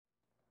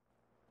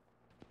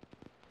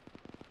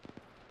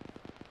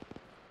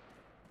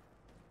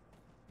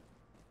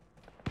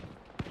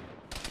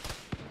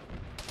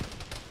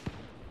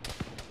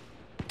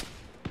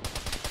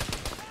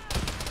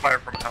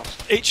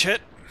H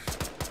hit.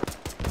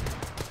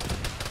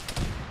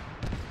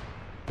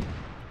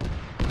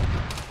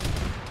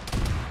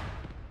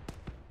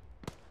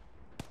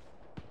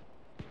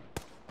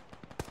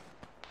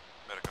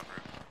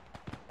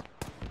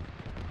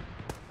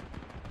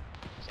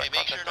 Hey,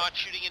 make sure you're not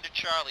shooting into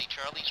Charlie.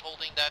 Charlie's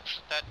holding that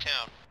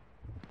town.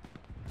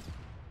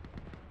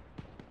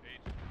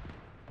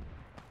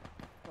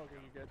 Okay, you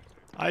good?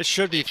 I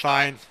should be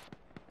fine.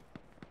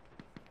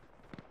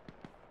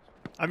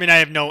 I mean, I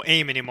have no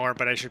aim anymore,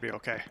 but I should be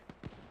okay.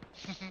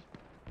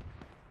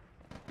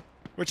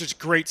 Which is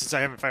great since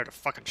I haven't fired a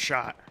fucking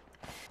shot.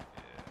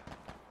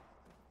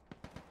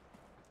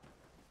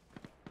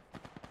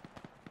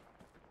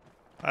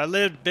 I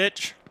lived,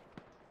 bitch.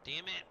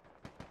 Damn it.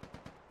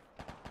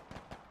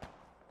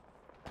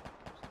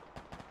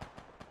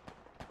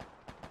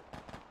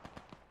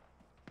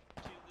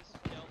 This is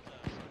Delta.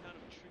 Some kind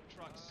of troop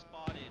truck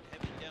spotted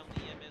heading down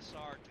the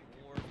MSR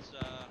towards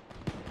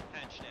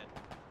Hatchnet.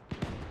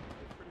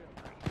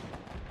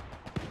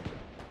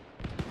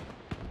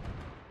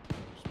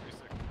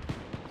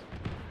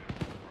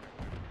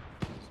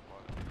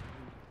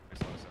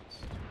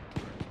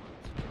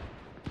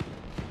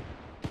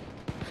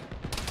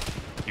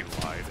 You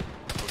lied.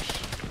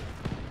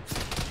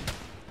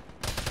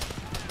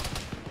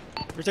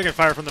 We're taking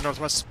fire from the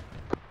northwest.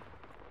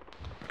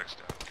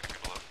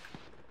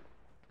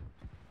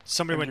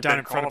 Somebody went down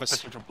in front of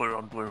us. Blue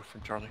on blue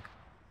from Charlie.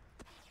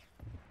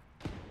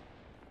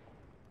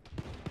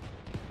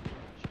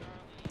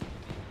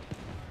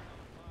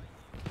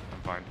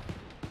 I'm fine.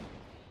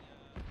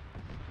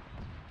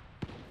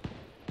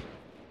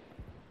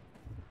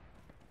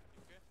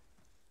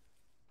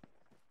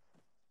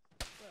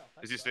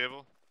 Is he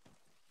stable?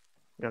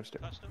 Yeah, I'm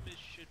stable. Custom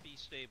should be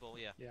stable,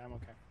 yeah. Yeah, I'm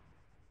okay.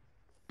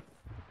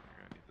 I'm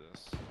gonna need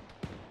this.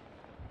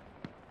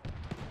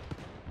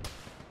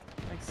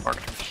 Thanks.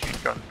 Marked machine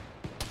gun.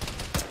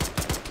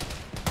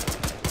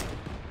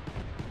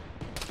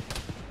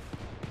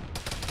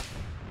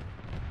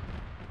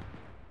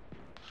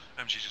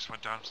 MG just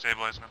went down,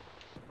 stabilizing him.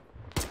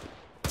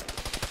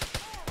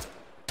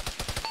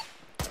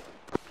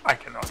 I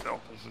cannot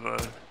tell if this is a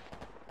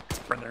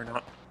friendly or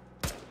not.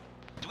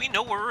 Do we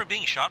know where we're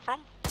being shot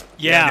from?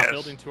 Yeah. Yes.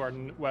 Building to our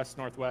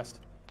west-northwest.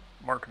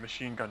 Mark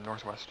machine gun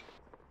northwest.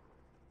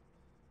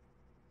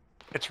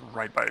 It's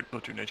right by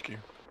platoon HQ.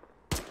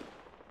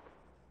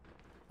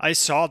 I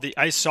saw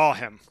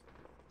him.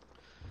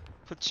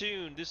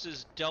 Platoon, this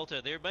is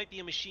Delta. There might be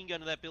a machine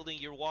gun in that building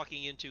you're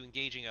walking into,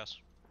 engaging us.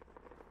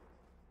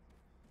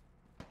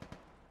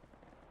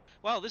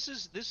 Wow, this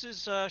is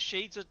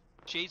Shades of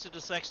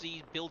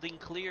Dyslexia building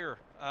clear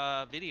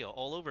video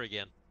all over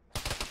again.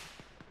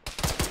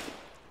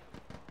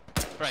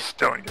 Right.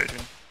 Still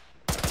engaging.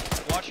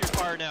 Watch your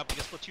fire now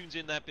because platoon's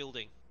in that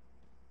building.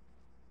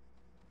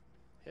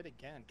 Hit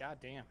again. God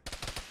damn.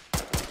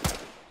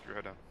 Your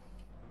head down.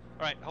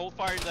 Alright, hold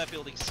fire to that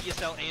building.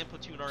 CSL and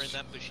platoon are in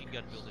that machine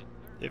gun building.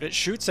 If it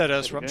shoots at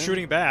us, I'm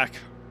shooting back.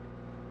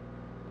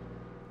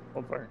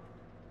 Hold fire.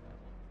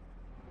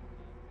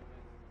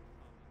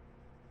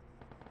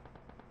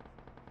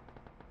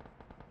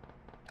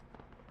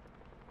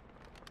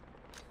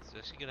 So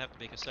actually gonna have to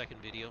make a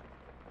second video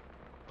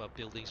about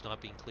buildings not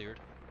being cleared.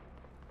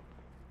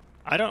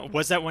 I don't.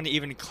 Was that one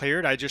even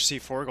cleared? I just see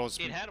four goals.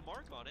 It had a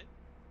mark on it.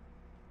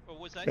 Or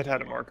was that? It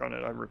had a mark on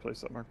it. I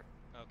replaced that mark.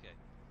 Okay.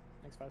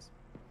 Thanks, Fuzz.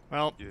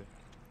 Well, Yeah.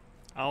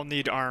 I'll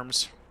need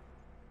arms.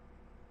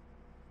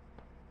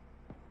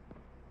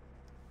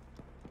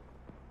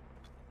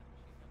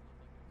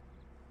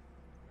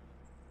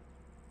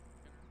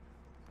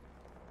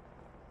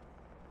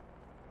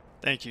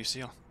 Thank you,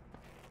 Seal.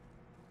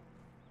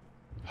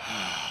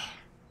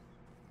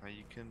 Now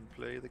you can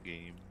play the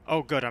game.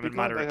 Oh, good. I'm in Because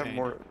moderate I have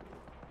pain.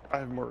 I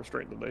have more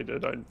restraint than they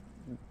did.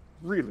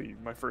 Really,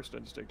 my first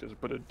instinct is to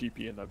put a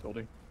DP in that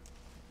building.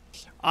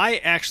 I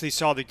actually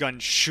saw the gun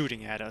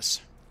shooting at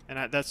us,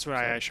 and that's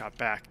why I shot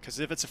back. Because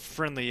if it's a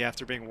friendly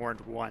after being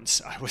warned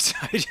once, I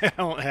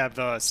don't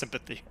have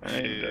sympathy.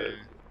 And,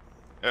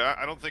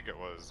 I don't think it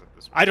was at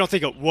this point. I don't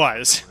think it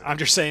was. I'm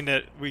just saying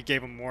that we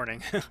gave him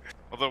warning.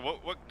 Although,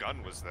 what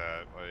gun was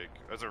that? Like,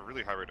 that's a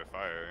really high rate of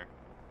fire.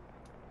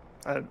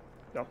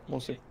 no, we'll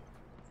see.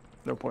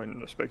 No point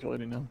in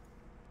speculating now.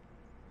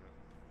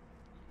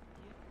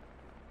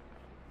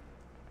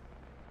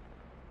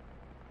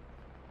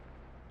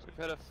 So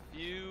we've had a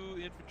few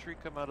infantry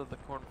come out of the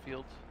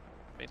cornfield,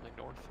 mainly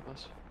north of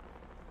us.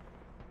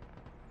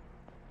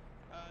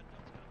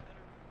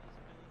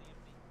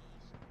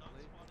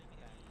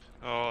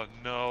 Oh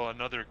no,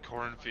 another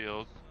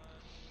cornfield.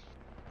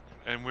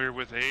 And we're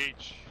with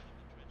H.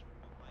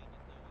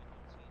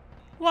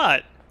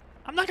 What?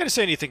 I'm not going to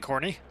say anything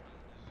corny.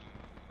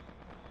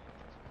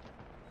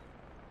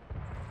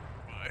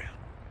 Why?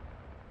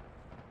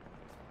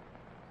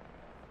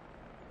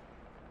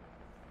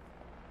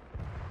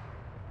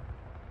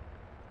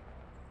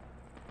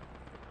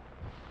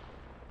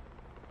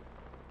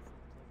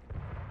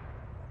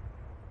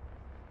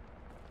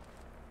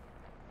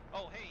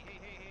 Oh, hey,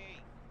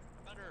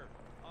 Hunter,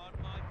 on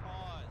my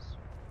pause.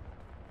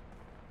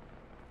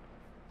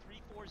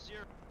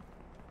 340.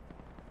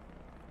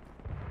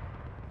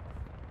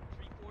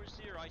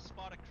 340, I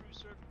spot a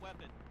cruiser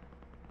weapon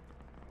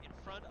in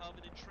front of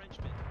an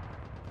entrenchment.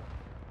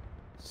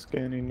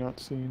 Scanning, not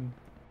seen.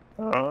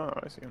 Ah,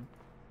 I see him.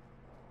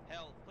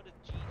 Hell, put a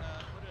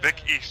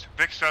Vic east,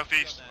 Vic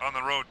southeast on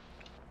the road.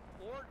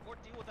 Or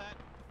deal with that.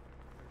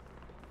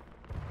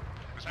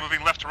 It's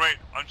moving left to right,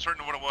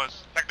 uncertain of what it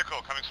was.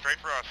 Technical, coming straight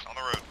for us on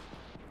the road.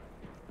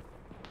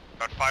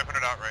 About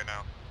 500 out right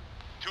now.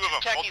 Two of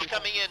them. Techies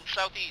coming in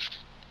southeast.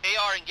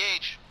 AR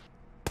engage.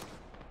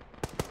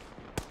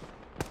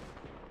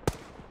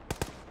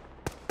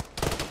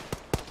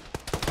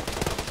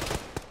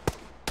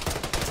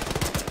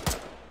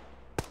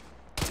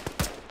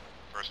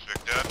 First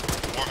Vic dead.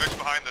 More Vics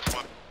behind this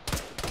one.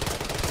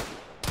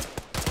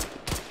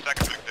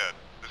 Second Vic dead.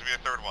 There's gonna be a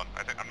third one.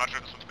 I'm not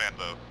sure this one's manned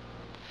though.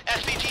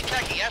 SPG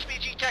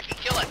Techie,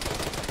 kill it.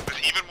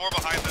 There's even more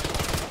behind this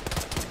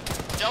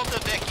one. Delta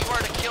Vic, you are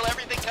to kill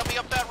everything coming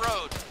up that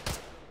road.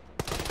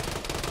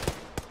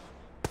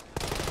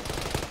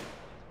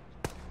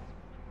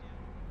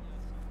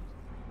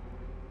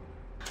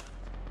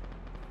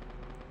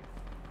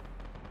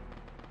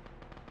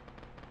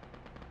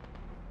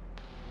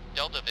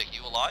 Delta Vic,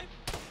 you alive?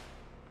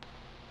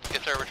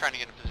 Yes sir, we're trying to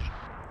get in position.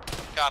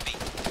 Copy.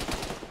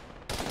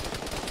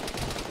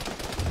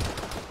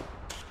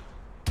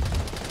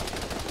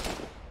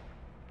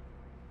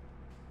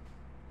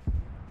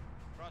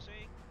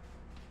 Crossing.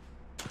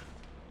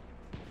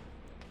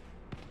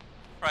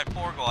 Alright,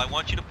 Forgel, I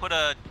want you to put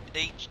a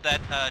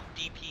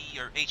DP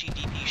or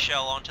HEDP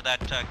shell onto that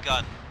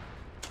gun.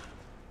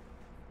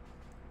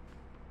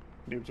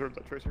 Can you observe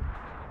that tracer?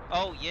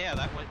 Oh yeah,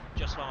 that went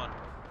just on.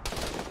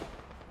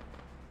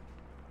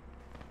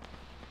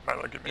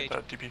 Might get me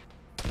that DP.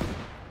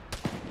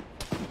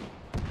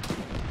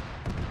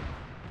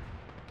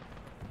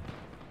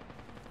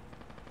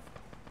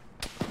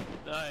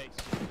 Nice.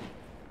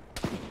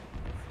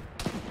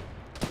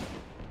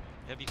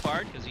 Have you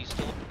fired? Because he's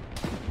still.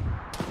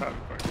 Ah,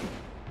 fine.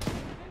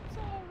 It's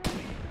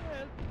already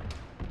dead.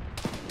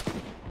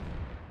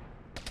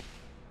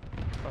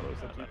 Oh, there's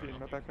that DP in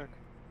my backpack.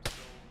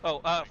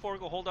 Oh,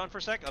 Forgo, hold on for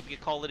a sec. I'll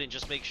call it in.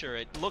 Just make sure.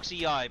 It looks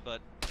EI,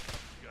 but.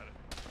 Got it.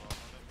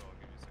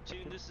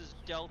 Tune, this is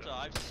Delta.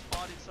 I've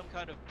spotted some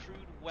kind of crude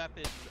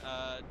weapon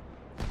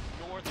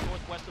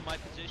northwest of my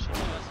position.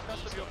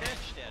 Custom, you okay?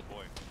 Dead.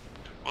 Boy.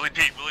 Willie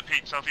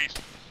Pete, southeast.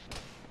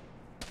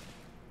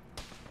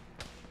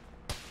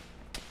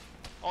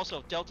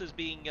 Also, Delta's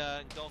being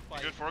engulfed by.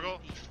 You good, Forgo?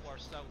 east to our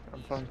southeast.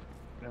 I'm fine.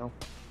 No.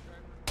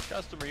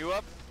 Custom, are you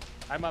up?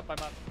 I'm up.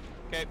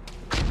 Okay.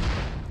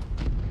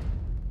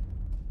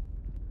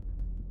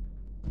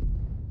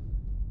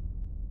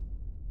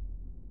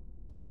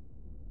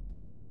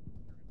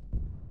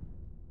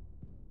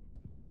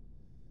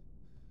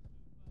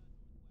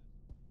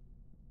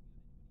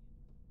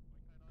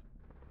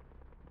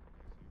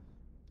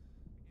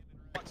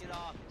 Fuck it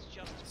off. It's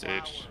just It's flour.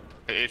 H.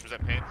 Hey, H, was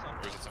that pain?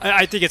 Or is it something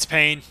I think it's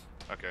pain.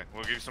 Okay,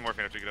 we'll give you some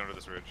morphine after you get under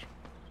this ridge.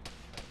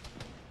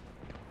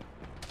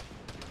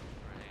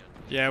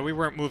 Yeah, we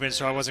weren't moving,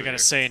 so I wasn't gonna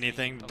say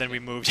anything. Then we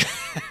moved.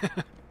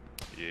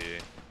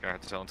 Yeah, I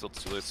have to tell until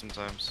it's too late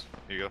sometimes.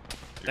 Here you go.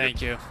 You're Thank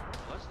good. you.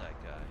 What's that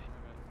guy?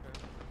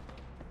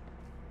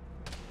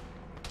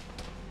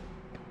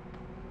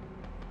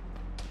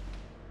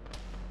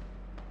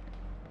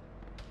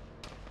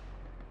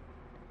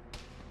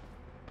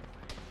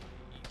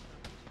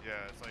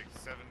 Yeah, it's like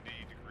 70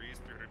 degrees,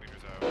 300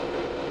 meters out.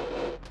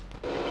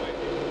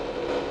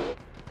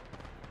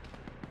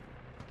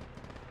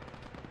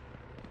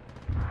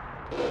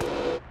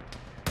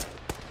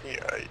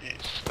 Yeah,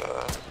 east,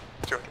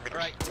 200 meters.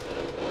 Alright.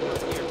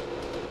 Here.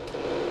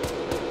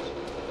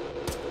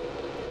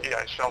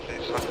 Yeah,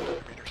 southeast,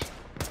 100 meters.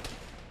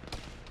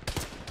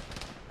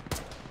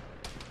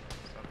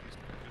 Southeast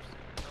meters.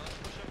 Let's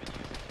push up and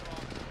use the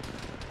cross.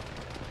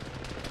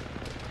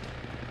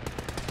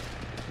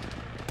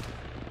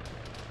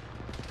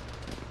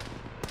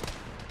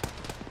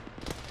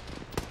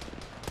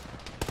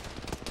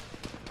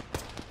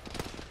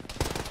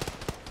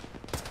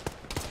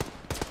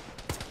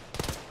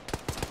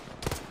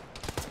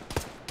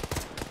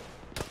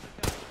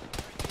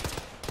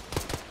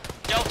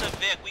 Delta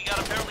Vic, we got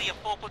apparently a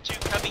full platoon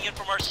coming in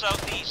from our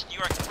southeast. You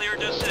are clear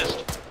to assist.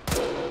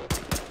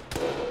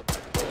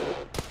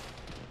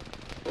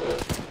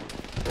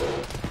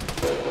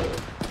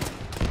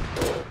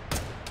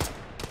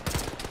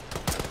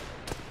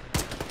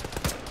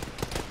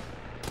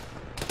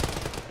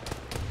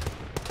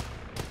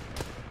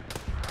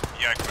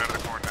 Yeah, I come out of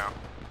the corn now.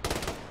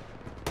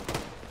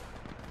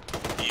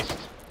 East.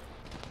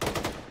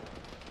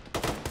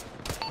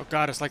 Oh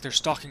god, it's like they're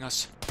stalking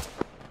us.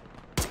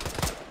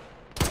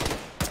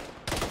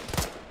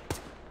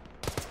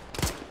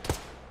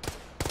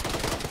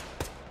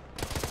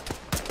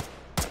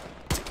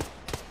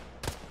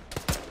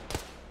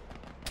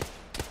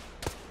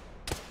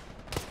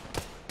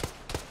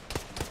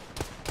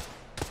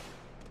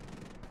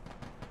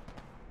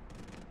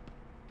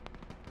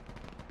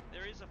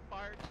 There is a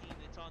fire team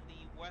that's on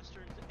the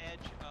western edge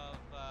of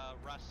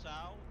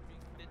Rasau,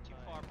 a bit too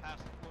far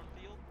past the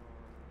cornfield.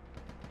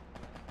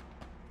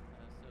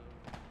 So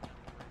not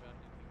to worry about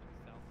anything to the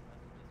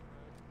southwest of this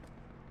road,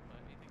 but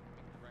anything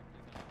coming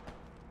directly down the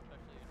road,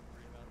 especially if you're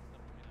worried about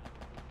stuff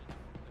coming out of the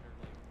bushes that are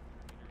like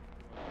meters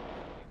to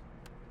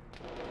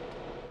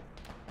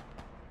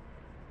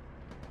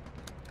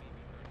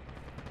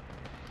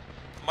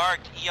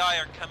Marked,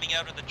 EI are coming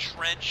out of the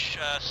trench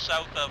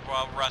south of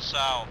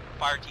Rasau.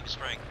 Fire team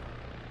strength.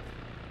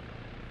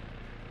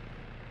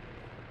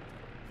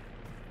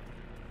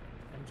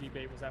 MG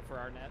bait, was that for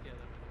our net? Yeah,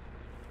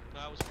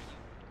 No, that was for you.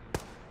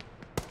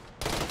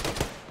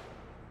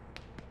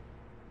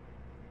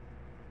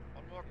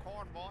 One more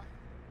corn, boy.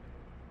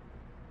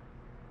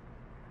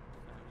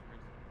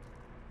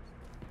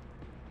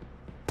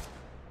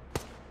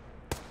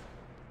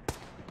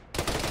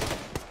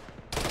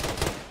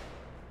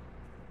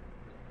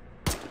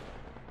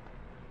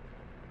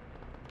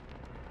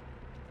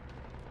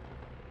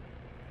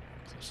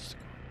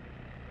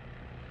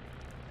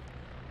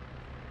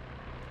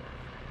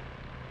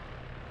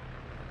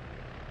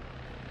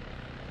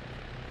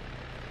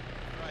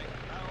 Right,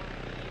 how are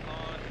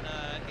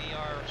we on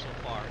AR so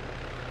far?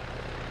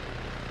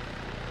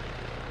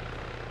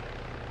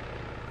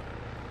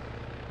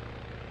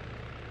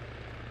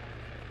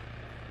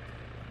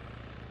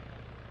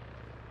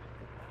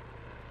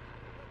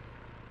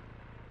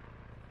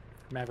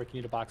 Maverick,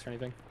 you need a box or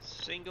anything?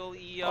 Single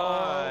EI,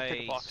 I'll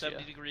take a box,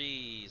 70 yeah.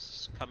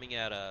 degrees, coming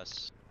at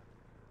us.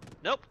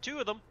 Nope, two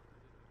of them.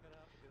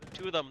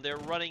 Two of them, they're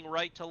running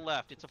right to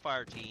left. It's a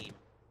fire team.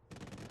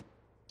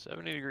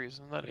 70 degrees,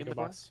 isn't that Need in a the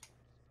box? box.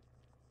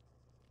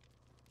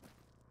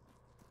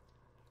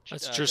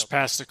 That's Delta. just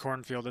past the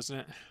cornfield, isn't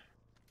it?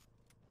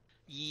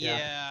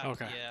 Yeah.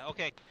 Okay. Yeah.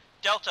 Okay.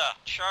 Delta,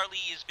 Charlie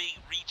is being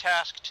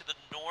retasked to the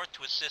north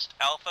to assist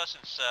Alpha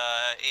since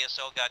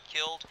ASL got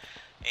killed.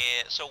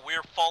 So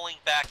we're falling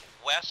back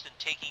west and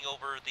taking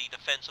over the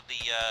defense of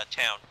the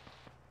town.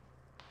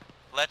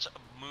 Let's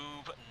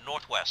move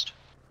northwest.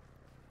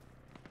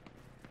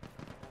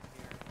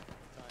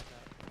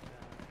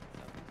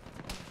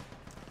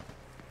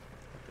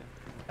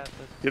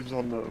 Gibbs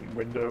on the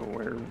window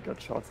where we got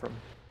shot from.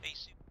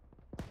 AC.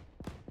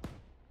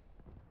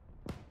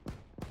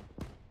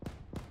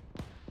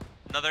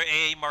 Another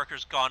AA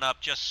marker's gone up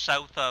just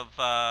south of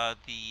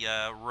the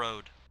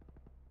road.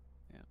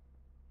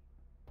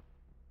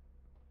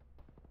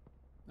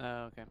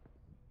 Oh, okay.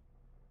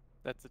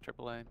 That's the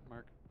AAA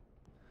mark.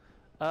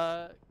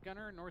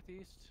 Gunner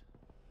northeast.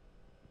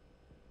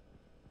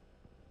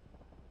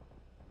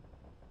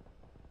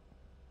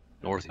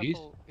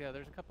 Northeast? Yeah,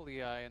 there's a couple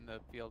EI in the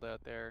field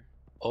out there.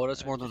 Oh,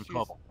 that's more than a Just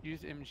couple.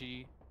 Use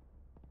MG.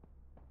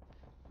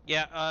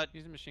 Yeah.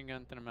 Use a machine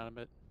gun, thin them out a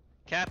bit.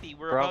 Cappy,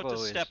 we're Bravo about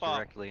to step is off.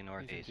 directly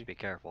northeast. Be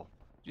careful.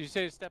 Did you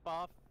say to step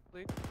off,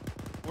 Lee?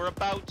 We're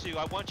about to.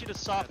 I want you to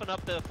soften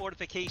up the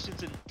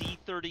fortifications in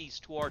D30s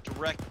to our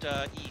direct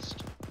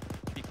east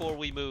before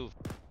we move.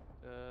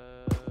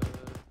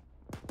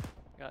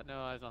 Got no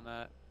eyes on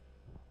that.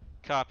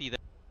 Copy that.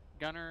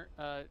 Gunner,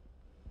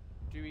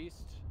 due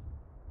east.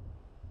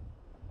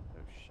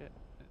 Oh shit!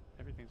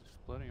 Everything's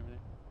exploding over there.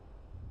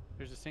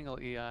 There's a single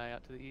EI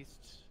out to the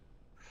east.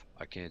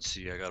 I can't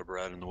see. I got a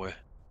Brad in the way.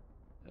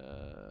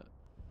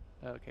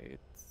 Okay,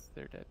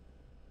 they're dead.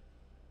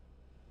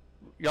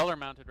 Y'all are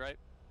mounted, right?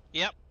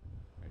 Yep.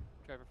 Right.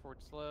 Driver forward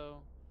slow,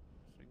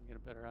 so we can get a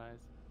better eyes.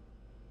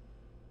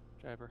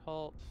 Driver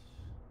halt.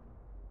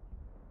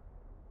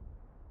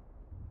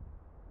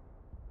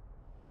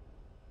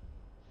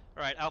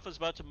 All right, Alpha's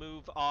about to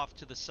move off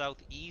to the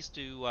southeast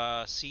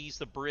to seize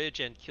the bridge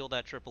and kill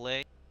that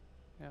AAA.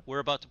 Yep. We're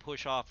about to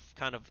push off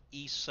kind of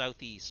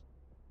east-southeast.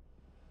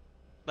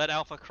 Let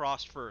Alpha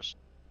cross first.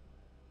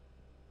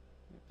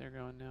 Yep, they're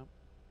going now.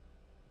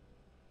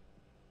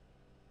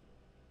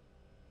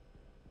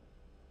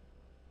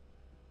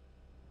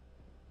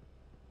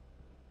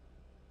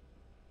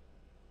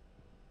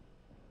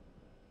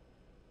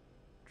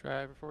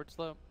 Driver forward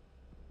slow.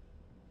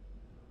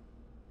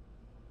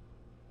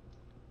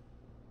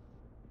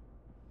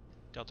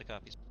 Delta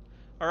copies.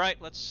 All right,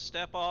 let's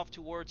step off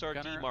towards our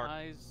Gunner D mark.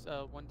 eyes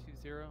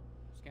 120.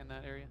 Scan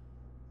that area.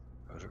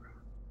 Roger.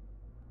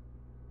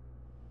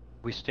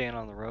 We staying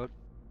on the road?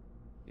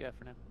 Yeah,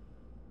 for now.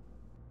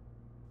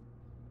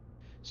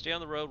 Stay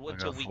on the road I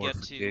until got we get to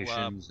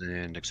fortifications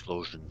and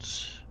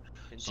explosions.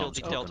 until Sounds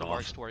the open Delta off.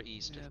 marks to our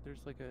east. Yeah, there's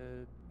like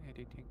a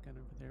anti-tank gun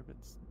over there, but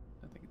it's,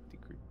 I think it's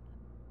decreased.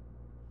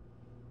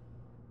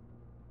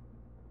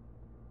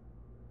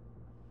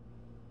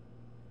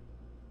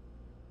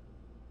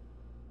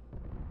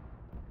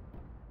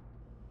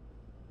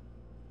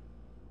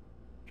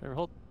 Driver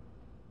hold.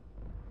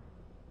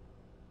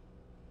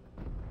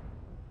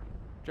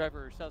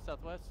 Driver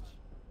south-southwest.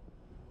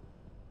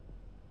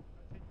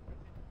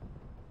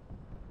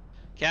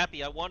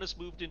 Cappy, I want us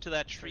moved into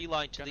that tree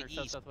line to Gunner the east.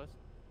 south-southwest.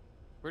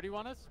 Where do you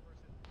want us?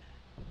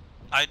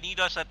 I need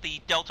us at the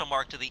Delta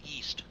mark to the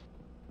east.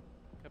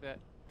 Copy that.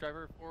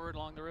 Driver forward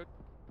along the road.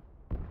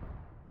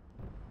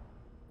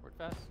 Forward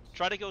fast.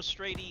 Try to go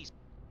straight east.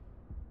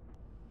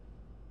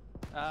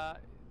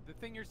 The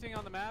thing you're seeing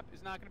on the map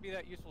is not going to be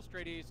that useful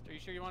straight east. Are you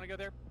sure you want to go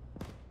there?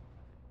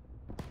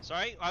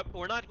 Sorry,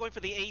 we're not going for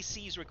the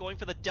ACs. We're going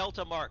for the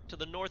Delta mark to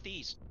the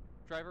northeast.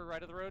 Driver,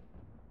 right of the road.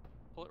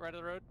 Pull it right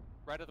of the road.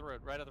 Right of the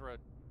road. Right of the road.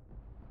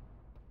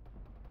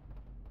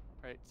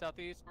 Right,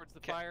 southeast towards the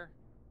fire.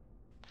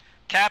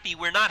 Cappy,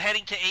 we're not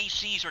heading to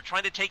ACs. We're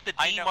trying to take the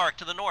D mark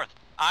to the north.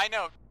 I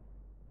know.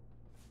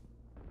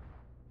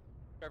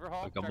 Driver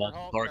halt. Like a Driver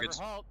multiple halt. targets.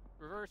 Driver halt.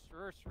 Reverse.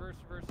 Reverse. Reverse.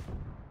 Reverse.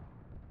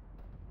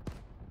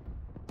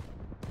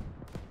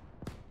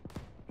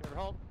 Driver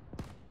halt.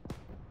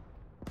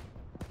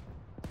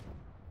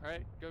 All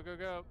right, go, go,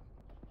 go.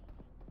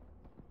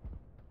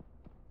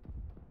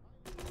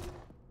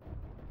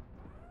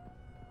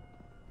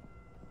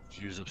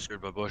 She was obscured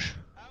by bush.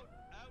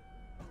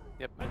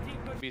 Yep.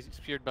 Be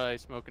obscured by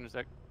smoke in a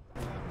sec.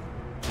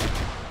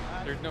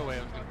 There's no way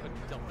I was gonna put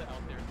Delta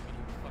out there.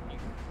 Fucking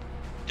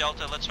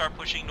Delta, let's start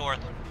pushing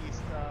north.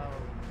 Northeast,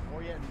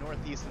 orient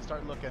northeast and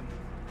start looking.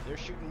 They're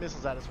shooting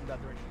missiles at us from that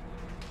direction.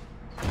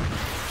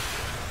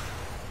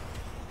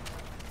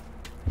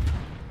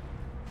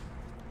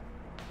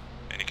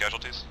 Any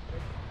casualties?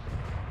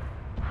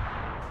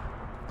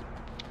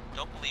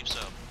 Don't believe so.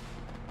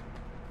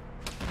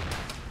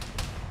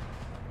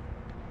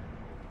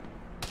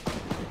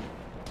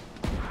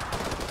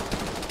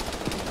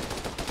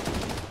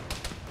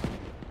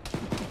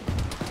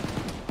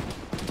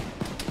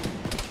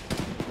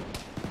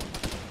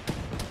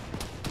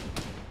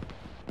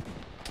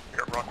 We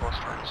got Rockwell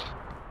stars.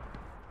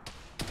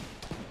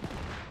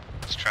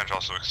 This trench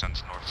also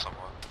extends north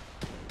somewhat.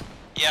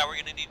 Yeah, we're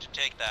gonna need to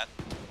take that.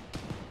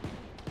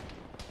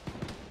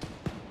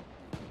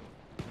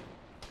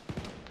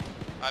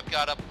 I've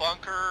got a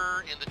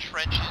bunker in the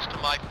trenches to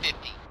my 50.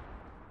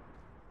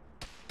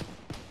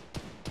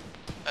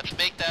 Let's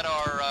make that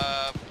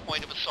our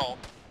point of assault.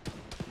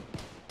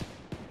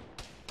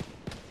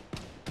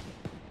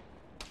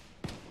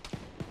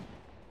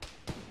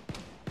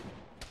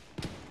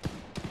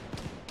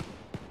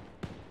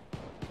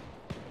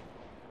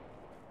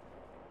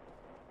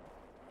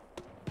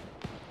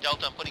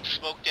 Delta, I'm putting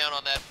smoke down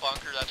on that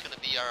bunker. That's going to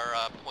be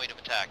our point of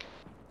attack.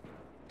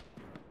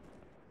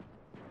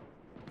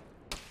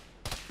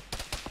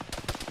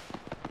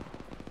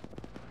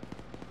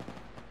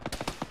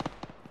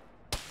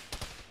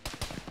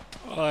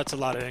 Oh, that's a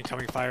lot of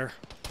incoming fire.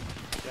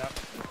 Yep.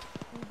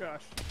 Oh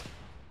gosh.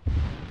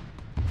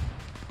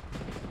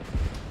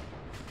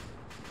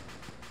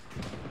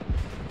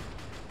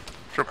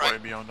 Triple A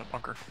beyond the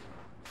bunker.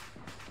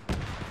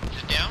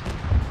 Is it down?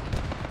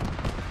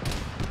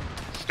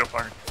 Still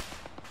firing.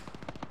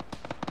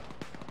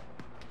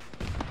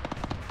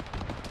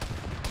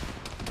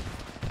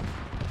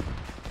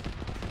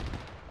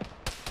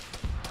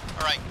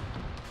 Alright.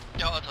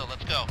 Delta,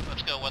 let's go.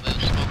 Let's go while the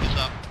smoke is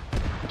up.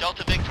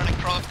 Delta Vic trying to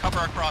cover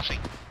our crossing.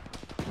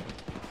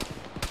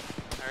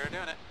 They're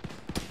doing it.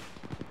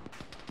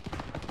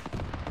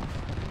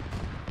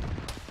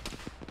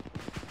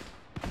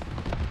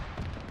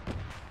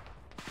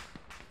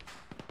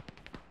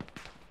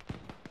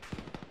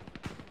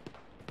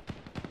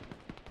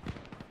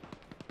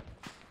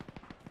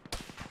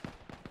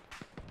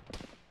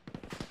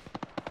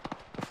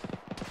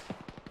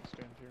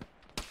 Stand here.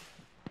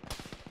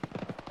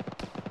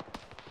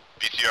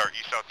 BTR,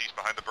 east-southeast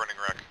behind the burning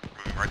wreck.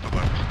 Moving right to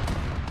left.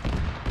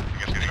 You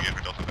guys getting in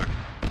for Delta Vic?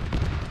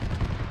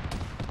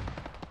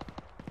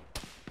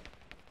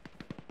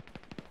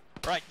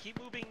 Right, keep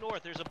moving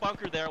north. There's a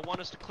bunker there. I want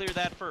us to clear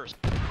that first.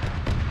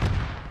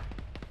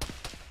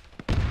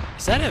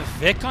 Is that a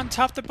Vic on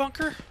top of the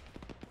bunker?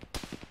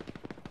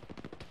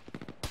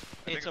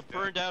 It's a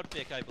burned out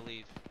Vic, I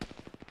believe.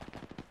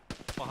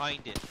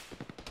 Behind it.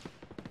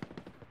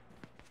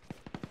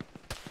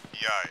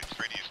 Yeah,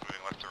 straight east,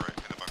 moving left to right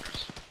in the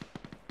bunkers.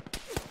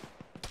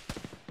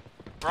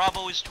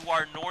 Bravo is to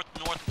our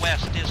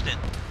north-northwest distant.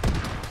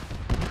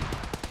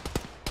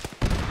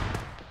 I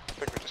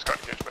think we just got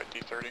engaged by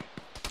D-30.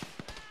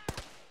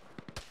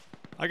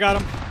 I got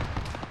him.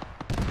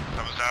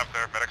 Someone's down up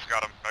there. Medics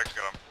got him. Medics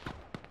got him.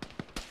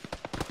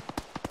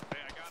 Hey,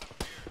 I got him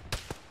here.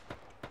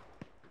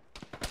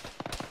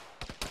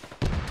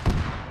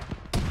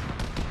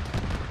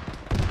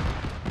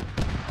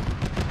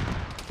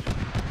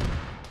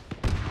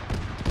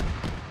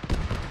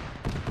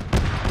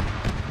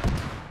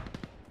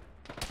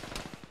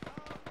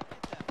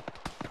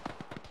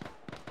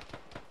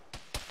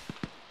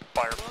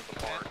 Fire from the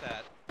barn.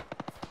 That.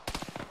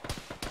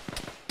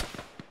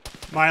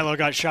 Milo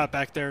got shot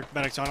back there.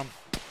 Medics on him.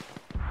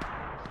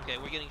 Okay,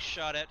 we're getting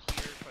shot at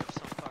here by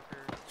some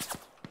fucker.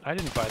 I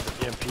didn't buy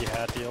the EMP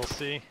hat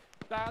DLC.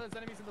 Ah, there's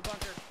enemies in the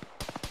bunker.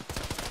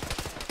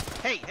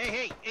 Hey,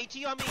 hey, hey! AT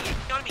on me!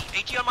 AT on me!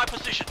 AT on my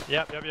position!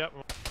 Yep, yep, yep.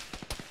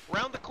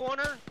 Round the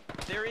corner,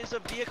 there is a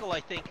vehicle,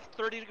 I think.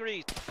 30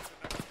 degrees.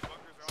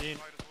 Seen.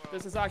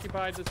 This is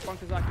occupied. This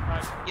bunker's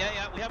occupied. Yeah,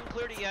 yeah, we haven't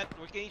cleared it yet.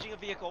 We're engaging a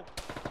vehicle.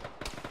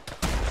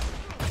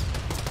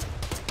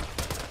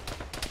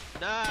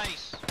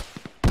 Nice!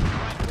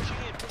 Alright, pushing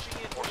in,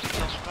 pushing in,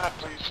 pushing in.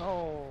 Please.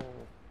 Oh,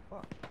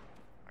 fuck.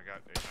 I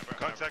got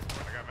contact.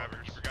 I got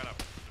Maverick. Gun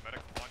up.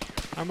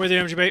 I'm with you,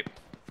 MGB.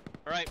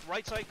 Alright,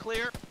 right side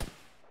clear.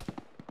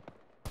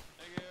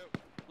 There you go.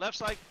 Left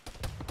side,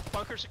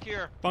 bunker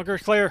secure. Bunker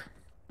clear.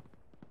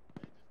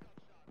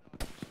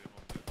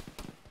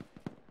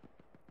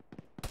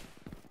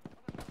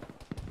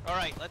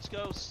 Alright, let's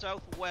go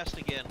southwest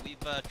again. We've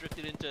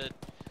drifted into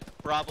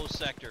Bravo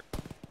sector.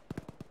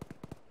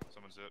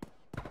 Someone's it.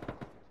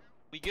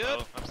 We good?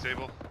 Oh, I'm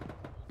stable.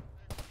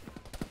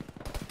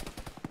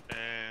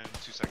 And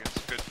 2 seconds.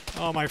 Good.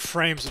 Oh, my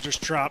frames have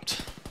just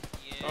dropped.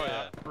 Yeah. Oh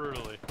yeah,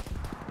 brutally.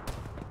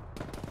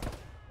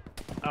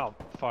 Oh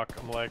fuck,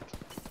 I'm lagged.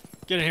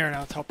 Get in here now,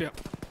 let's help you.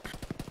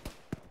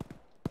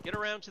 Get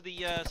around to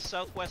the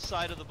southwest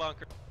side of the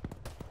bunker.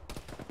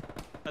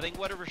 I think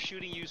whatever's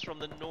shooting you's from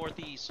the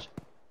northeast.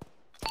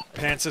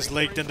 Pants is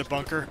legged in the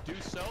bunker.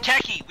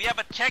 Techie! We have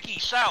a techie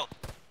south!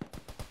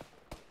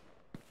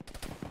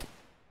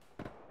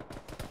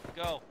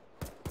 Go.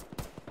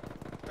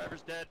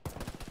 Driver's dead.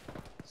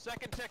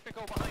 Second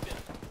technical behind it.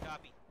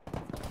 Copy.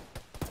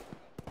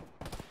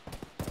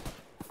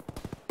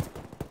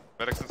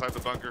 Medic's inside the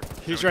bunker.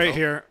 He's There we right go.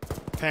 here.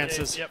 Pants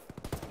is. Yep.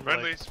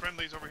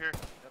 Friendlies over here.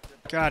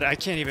 God, I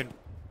can't even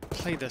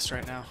play this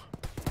right now.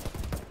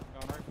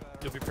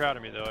 You'll be proud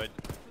of me though. I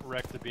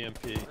wrecked the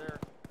BMP.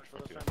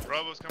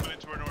 Bravo's coming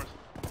into our north.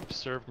 I've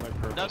served my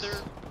purpose.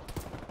 Another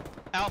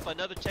Alpha,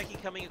 another techie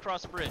coming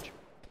across the bridge.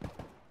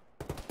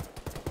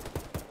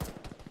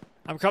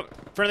 I'm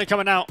friendly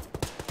coming out.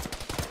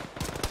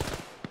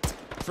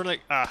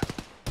 Friendly.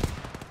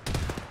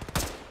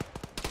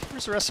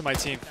 Where's the rest of my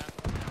team?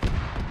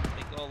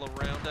 Think all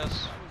around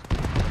us.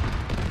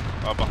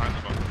 Behind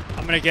the bunker.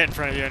 I'm gonna get in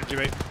front of you,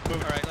 MGB.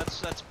 Move. Alright,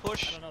 let's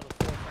push. I don't know,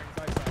 the 4 frames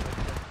I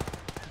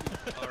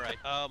saw right Alright.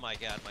 Oh my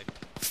god, my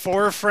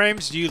 4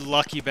 frames, you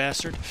lucky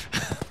bastard.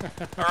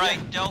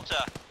 Alright,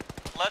 Delta.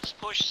 Let's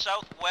push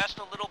southwest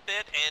a little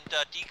bit and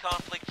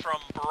deconflict from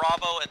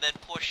Bravo and then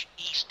push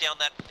east down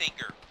that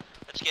finger.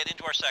 Let's get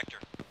into our sector.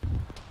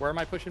 Where am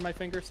I pushing my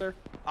finger, sir?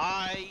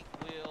 I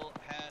will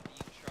have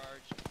you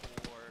charged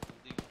for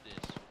loot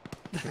this.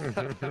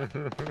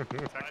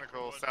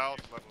 Technical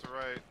south, left to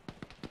right.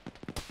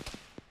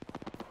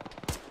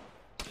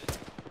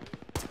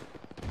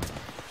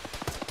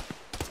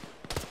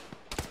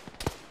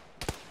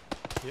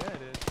 Yeah,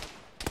 it is.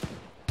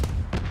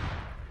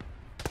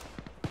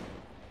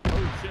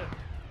 Oh shit.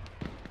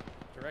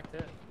 Direct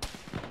hit.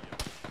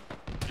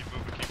 Keep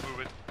moving, keep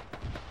moving.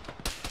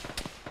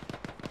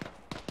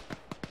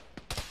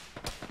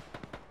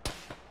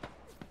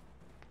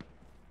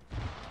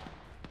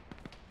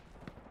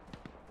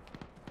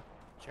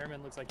 Chairman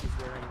looks like he's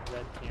wearing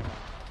red camo.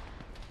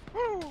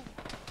 Woo!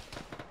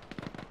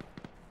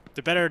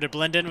 The better to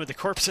blend in with the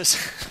corpses.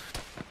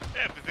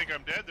 Yeah, if they think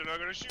I'm dead, they're not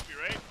gonna shoot me,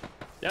 right?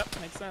 Yep,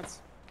 makes sense.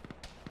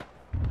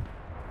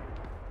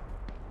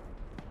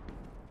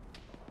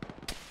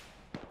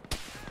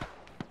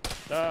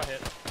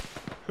 Hit.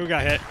 Who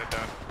got hit? Head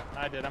down.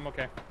 I did, I'm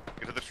okay.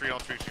 Get to the tree, I'll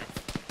treat you.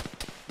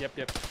 Yep.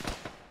 Get to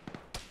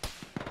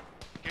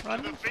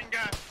the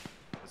finger!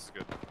 This is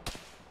good.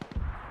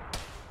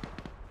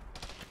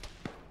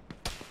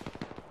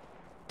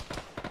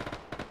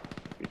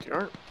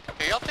 BTR.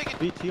 Are y'all taking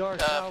BTR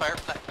fire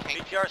from that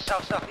tank? BTR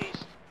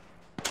south-southeast.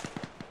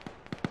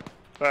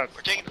 That's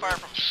We're taking fire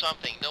from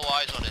something. No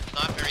eyes on it. It's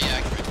not very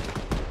accurate.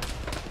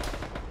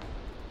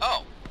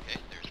 Oh, okay.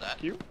 There's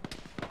that. you.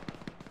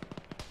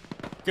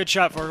 Good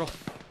shot, Virgil.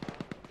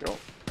 Go.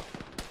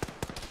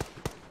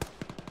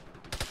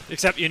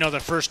 Except you know the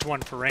first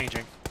one for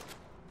ranging.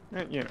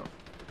 And you know,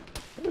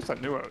 at least I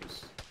knew I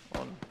was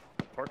on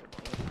target.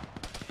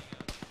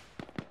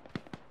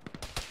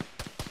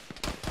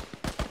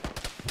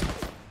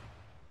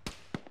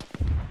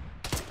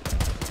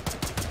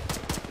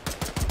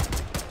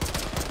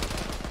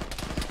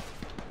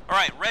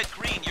 Alright, red,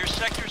 green, your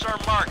sectors are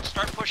marked.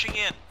 Start pushing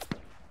in.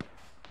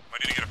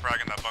 Might need to get a frag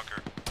in that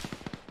bunker.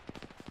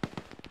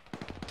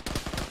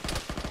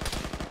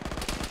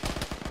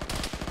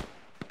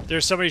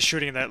 There's somebody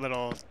shooting that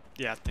little,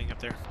 thing up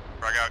there.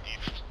 Frag out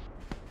east.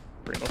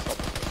 Green, let's help.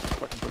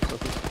 Fucking push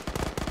this.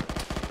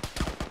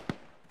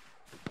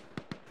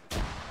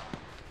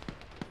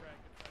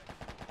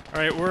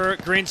 Alright, we're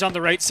green's on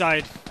the right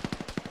side.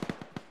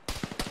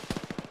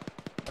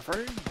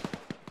 Afraid.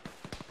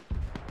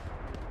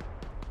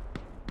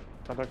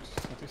 Contact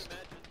southeast.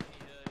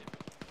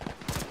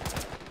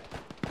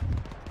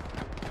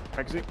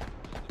 Exit.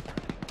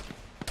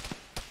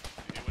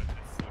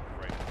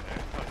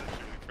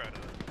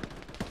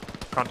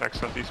 Contact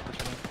southeast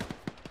pushing in.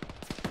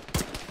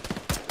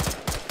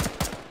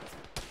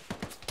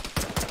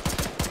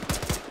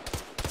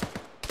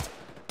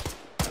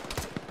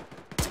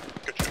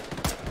 Good shot.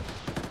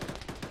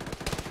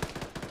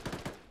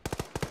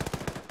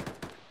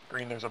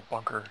 Green, there's a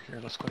bunker here.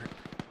 Let's clear it.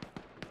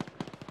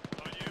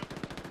 On you.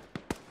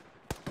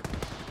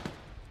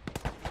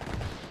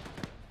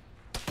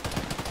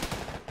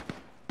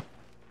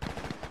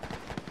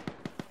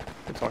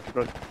 Good talk to you,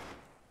 bud.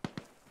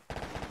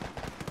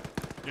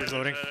 He's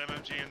loading.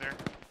 MMG in there.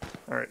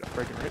 Alright, I'm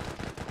fragging right.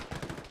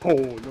 Oh,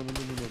 no,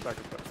 back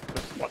up.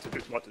 There's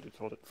lots of dudes,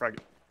 hold it, frag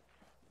it.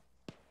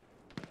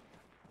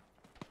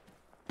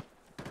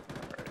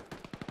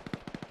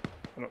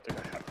 I don't think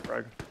I have a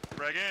frag.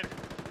 Frag in.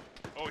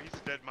 Oh, he's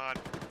a dead mod.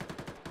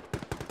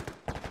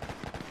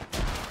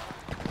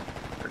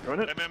 They're doing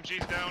it.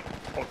 MMG's down.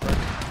 Oh, frag.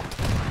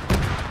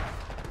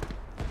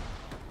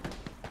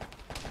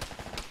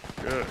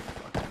 Good.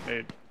 Fucking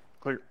nade.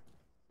 Clear.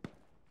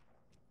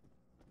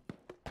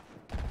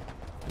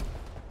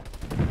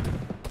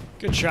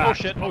 Good shot. Oh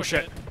shit! Oh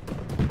shit.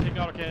 Take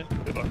auto cannon.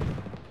 Good luck.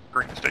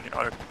 Green is taking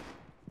auto.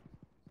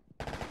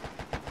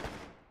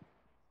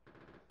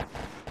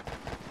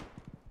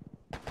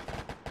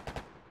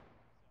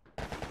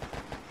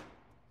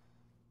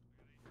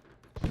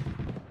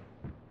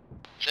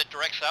 Is it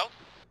direct south?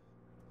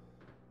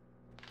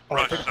 Oh,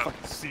 Right, I can so-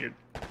 fucking see it.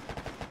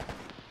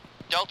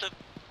 Delta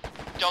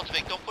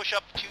Vic, don't push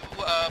up too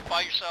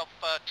by yourself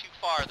too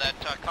far. That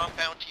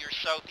compound to your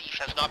southeast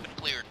has not been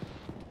cleared.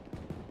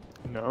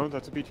 No,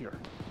 that's a BTR.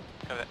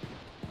 Okay.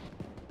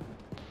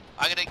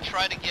 I'm gonna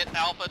try to get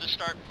Alpha to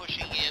start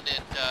pushing in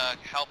and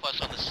help us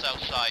on the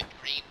south side.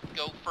 Green,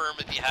 go firm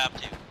if you have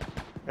to.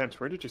 Vance,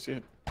 where did you see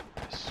it?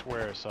 I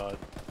swear I saw it,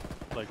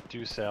 like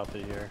due south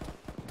of here.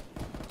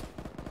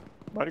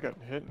 Might have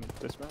gotten hit and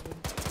dismounted.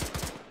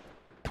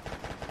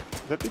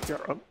 Is that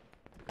BTR up? No,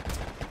 I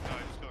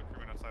just feel like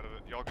crewman outside of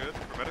it. Y'all good?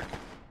 For medic?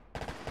 I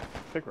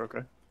think we're okay.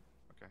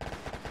 Okay.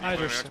 I You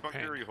going just next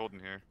bunker or are you holding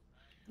here?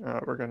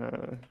 We're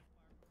gonna...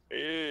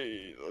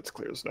 Hey, let's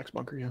clear this next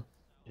bunker, yeah.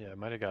 Yeah, I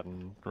might have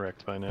gotten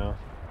wrecked by now.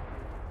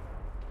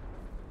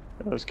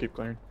 Yeah, let's keep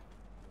clearing.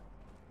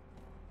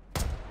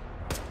 I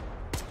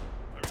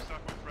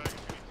restock one frag if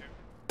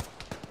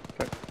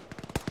you need to. Okay.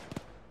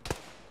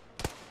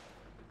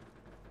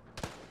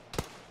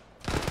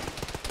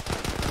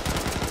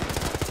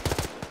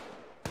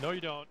 No,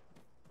 you don't.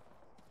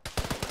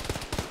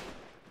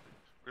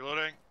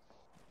 Reloading.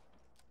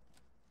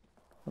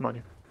 I'm on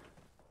you.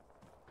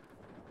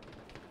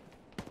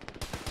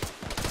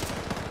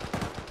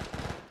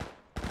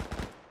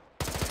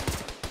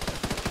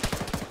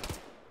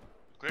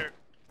 Clear.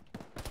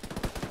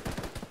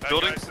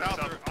 Building Guys, south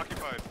are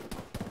occupied.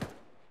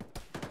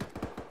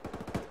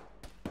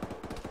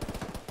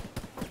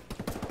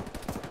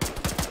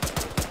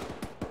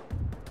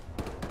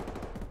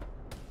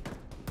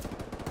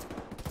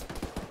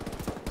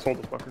 Let's hold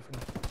this bunker for now.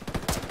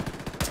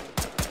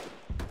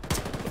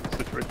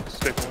 Situation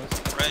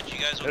stabilized. Reg, you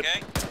guys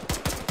okay?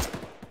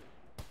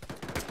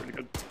 That's pretty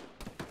good.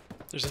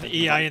 There's an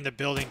EI in the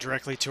building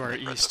directly to our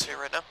Red's east. okay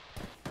right now.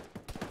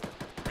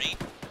 Green.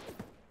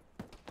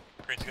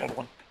 Green's good. Hold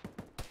one.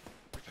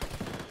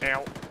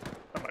 Ow.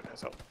 I might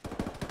pass out.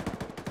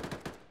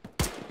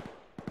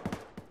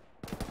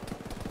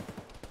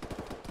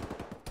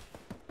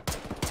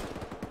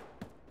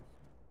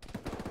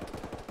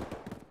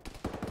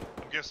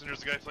 I'm guessing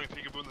there's a guy playing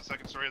peekaboo in the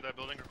second story of that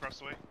building across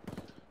the way.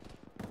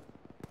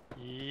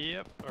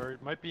 Yep, or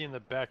it might be in the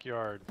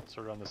backyard,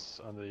 sort of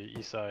on the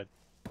east side.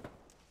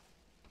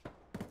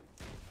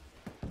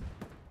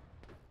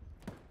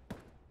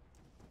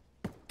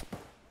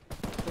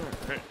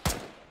 Alright.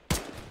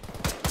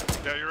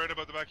 Yeah, you're right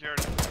about the backyard.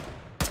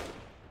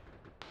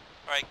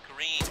 Alright,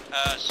 Green,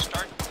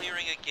 start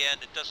clearing again.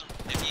 It doesn't...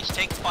 If you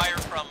take fire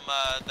from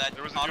that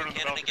There was a auto dude on the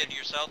cannon again balcony. to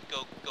your south,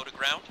 go to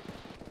ground.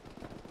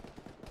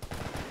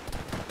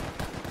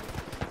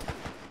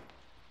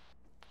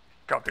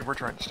 Copy, we're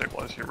trying to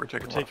stabilize here. We're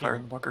taking a lot of fire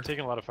in the bunker.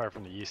 Taking a lot of fire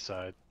from the east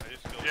side.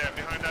 Yeah,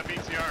 behind that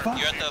BTR.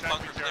 You're at the Exact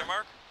bunker BTR. clear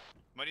mark?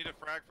 Might need a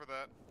frag for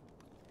that.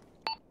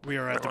 We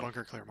are at the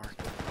bunker clear mark.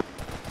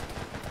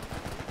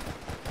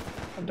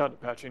 I'm done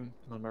patching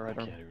on my right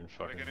arm. Can't even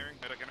fucking. Medic entering,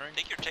 medic entering. I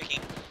think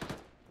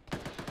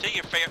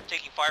you're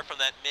taking fire from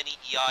that mini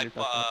EI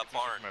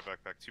barn. My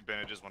backpack, 2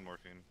 bandages, 1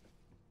 morphine.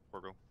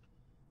 Porgo.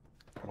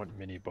 What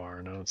mini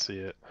barn? I don't see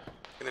it.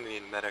 Gonna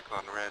need medic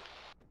on red.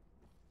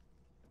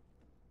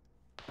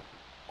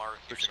 Mark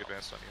Pushing yourself.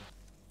 advanced on you.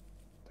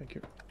 Thank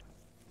you.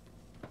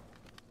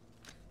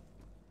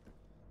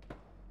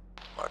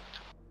 What?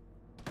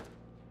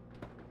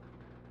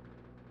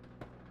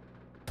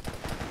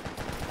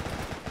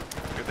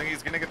 Good thing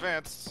he's getting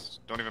advanced.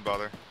 Don't even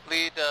bother.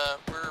 Lead,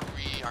 we're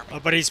rearming. Oh,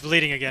 but he's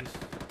bleeding again.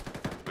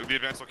 If the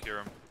advance will cure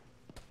him.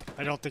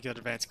 I don't think that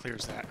advance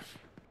clears that.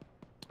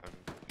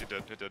 He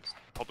did, it did.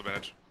 Hold the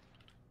bandage.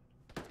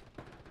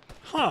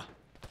 Huh.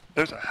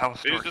 There's a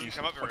house It door just doesn't he's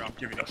come up very often.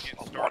 giving You us can't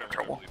a start lot it of when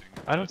you're trouble. bleeding.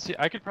 I don't see.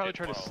 I could probably Hit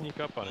try to 12. sneak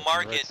up on it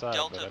Mark from the right it, side,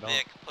 Delta but I don't.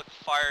 Vic. Put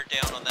fire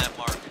down on that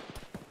mark.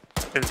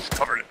 It's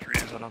covered in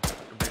trees. I don't think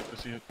we'll be able to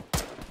see it.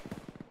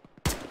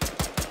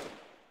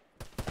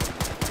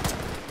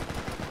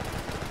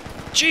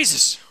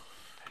 Jesus!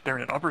 They're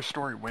in an upper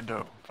story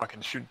window,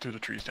 fucking shooting through the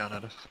trees down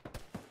at us.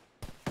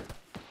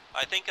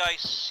 I think I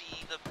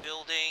see the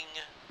building.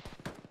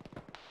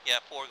 Yeah,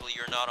 Forgley,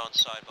 you're not on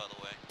side, by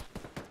the way.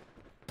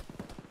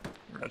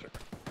 Roger.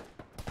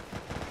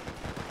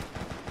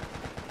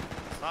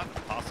 It's not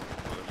impossible to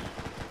push.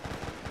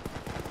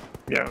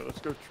 Yeah,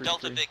 let's go tree.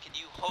 Delta tree. Vic, can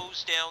you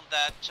hose down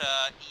that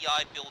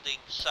EI building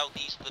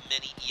southeast of the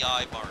mini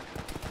EI mark?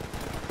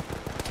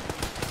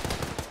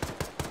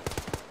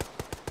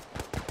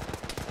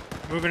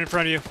 Moving in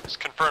front of you. Just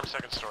confirm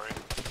second story.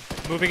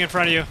 Moving in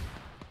front of you.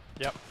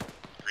 Yep.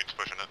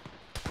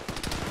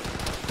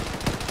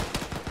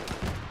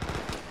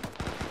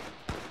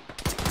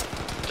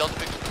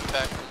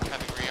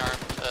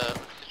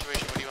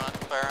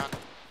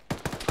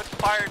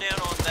 fire down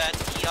on that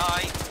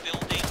EI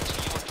building to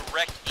your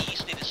direct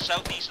east. It is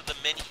southeast of the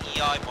mini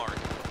EI mark.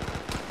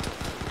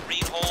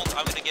 Green hold.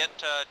 I'm going to get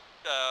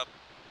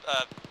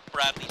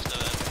Bradley's to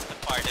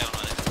fire down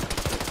on it.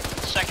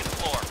 Second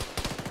floor.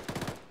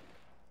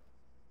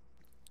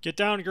 Get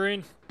down,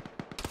 Green.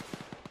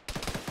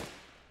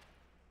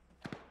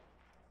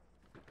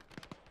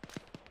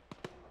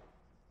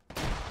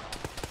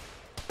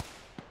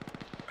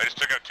 I just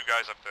took out 2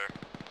 guys up there.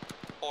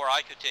 Or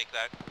I could take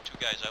that 2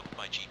 guys out with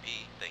my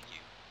GP. Thank you.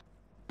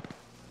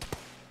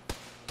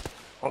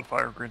 Hold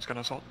fire, Green's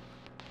gonna assault.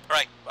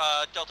 Alright,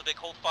 Delta Big,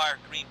 hold fire.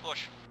 Green,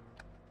 push.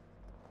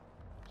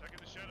 Checking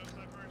the shadows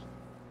there first.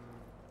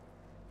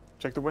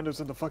 Check the windows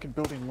in the fucking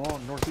building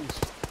long,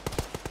 northeast.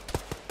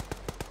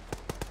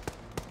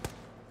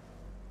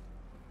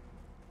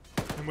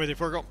 I'm with you,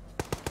 Virgo.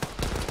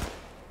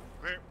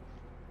 Clear.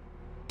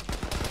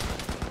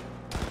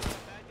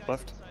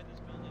 Left.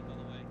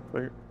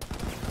 Clear.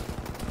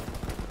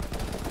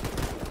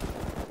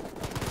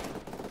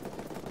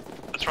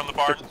 That's from the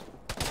barn.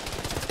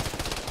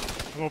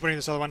 I'm opening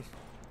this other one.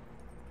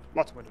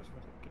 Lots of windows.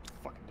 Get the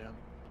fucking down.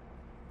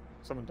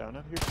 Someone down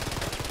out here?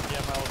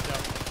 Yeah, Milo's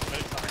down.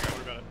 Medics, I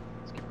forgot about it.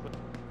 Let's keep clear.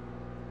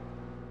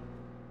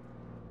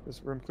 Is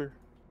the room clear?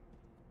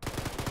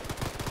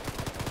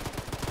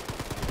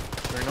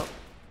 Clearing up.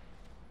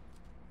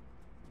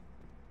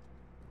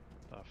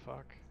 The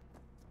fuck?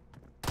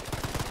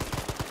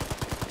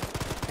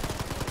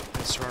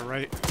 That's to our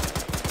right.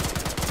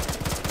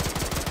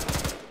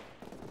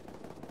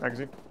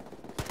 Magazine.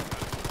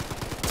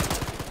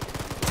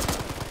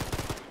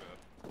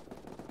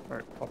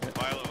 Alright, pop it.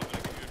 Milo, I'm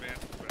gonna give you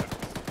advance.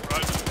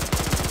 Roger.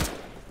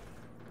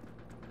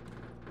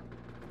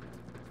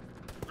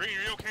 Green,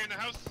 are you okay in the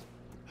house?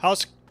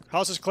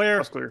 House is clear.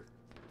 House clear.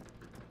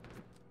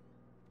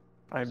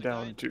 I am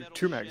down to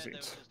 2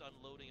 magazines.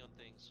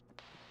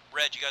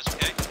 Red, you guys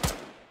okay?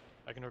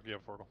 I can hook you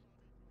up, Portal.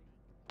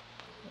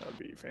 That would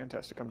be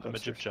fantastic. I'm I'm a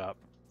chip downstairs. shop.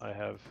 I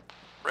have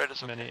Red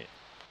is many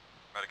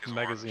Medic is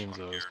magazines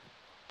of those.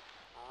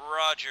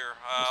 Roger.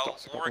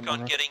 Just We'll work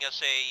on getting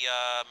us a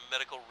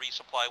medical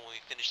resupply when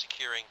we finish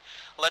securing.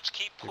 Let's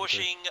keep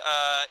pushing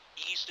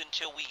east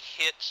until we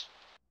hit.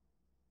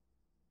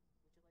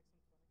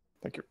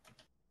 Thank you.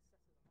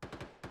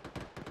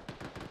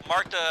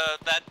 Mark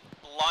that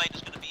line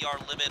is going to be our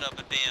limit of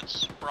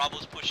advance.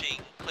 Bravo's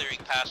pushing, clearing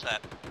past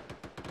that.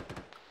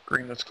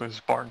 Green, let's clear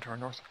this barn to our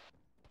north.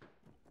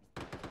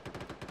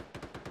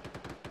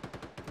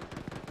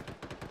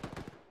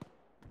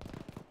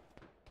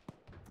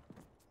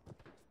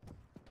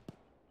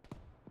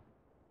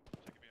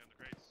 Checking behind the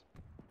crates.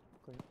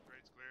 Clear.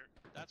 Crates clear.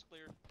 That's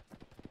cleared.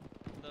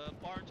 The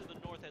barn to the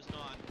north has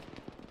not.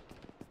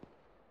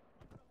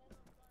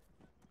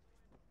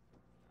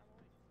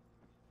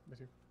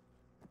 With you.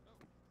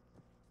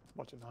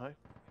 Watching the high.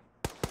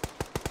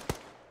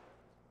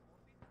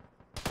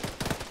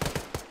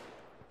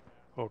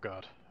 Oh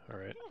god.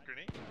 Alright. Oh,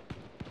 grenade.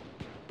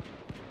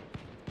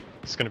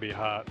 It's gonna be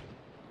hot.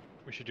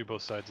 We should do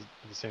both sides at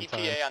the same time.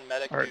 ETA on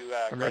medic Alright, to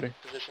I'm red ready.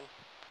 position.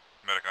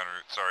 Medic en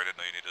route. Sorry, I didn't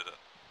know you needed it.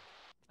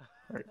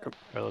 Alright, go.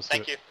 Alright, let's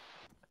Thank do you. it.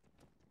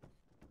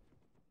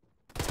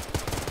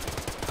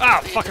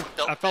 Ah, fucking!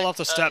 I fell off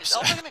the steps. Is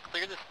Delta gonna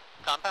clear this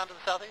compound to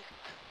the southeast?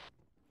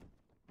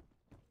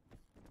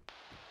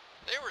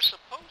 They were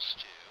supposed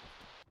to.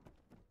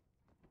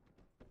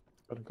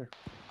 Let him clear.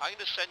 I'm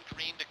gonna send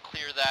Green to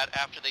clear that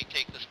after they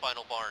take this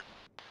final barn.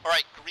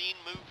 Alright, Green,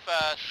 move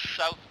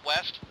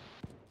southwest.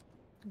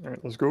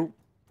 Alright, let's go.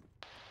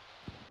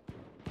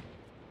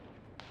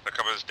 The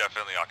cover is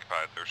definitely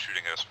occupied. They're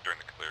shooting at us during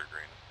the clear,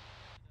 Green.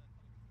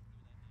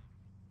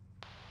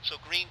 So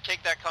Green,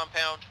 take that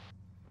compound.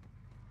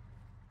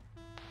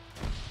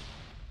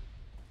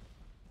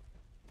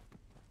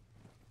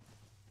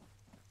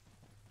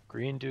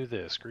 Green do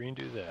this, green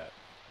do that.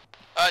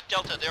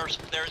 Delta, there's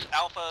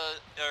Alpha,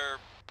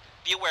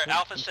 be aware,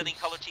 Alpha sending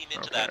color team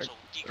into that, so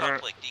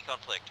deconflict.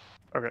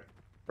 Okay.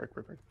 Break.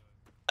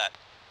 That.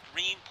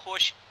 Green,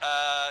 push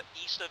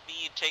east of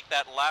me and take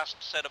that last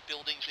set of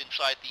buildings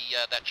inside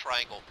the that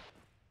triangle.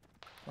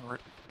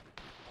 Alright.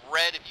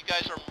 Red, if you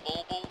guys are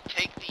mobile,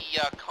 take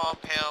the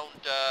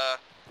compound.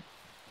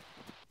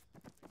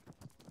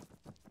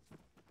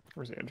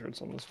 Where's the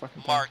entrance on this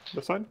fucking Marked. thing?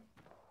 This side?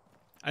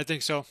 I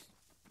think so.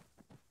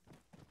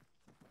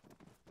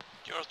 Do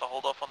you want us to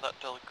hold off on that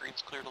until the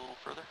green's cleared a little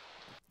further?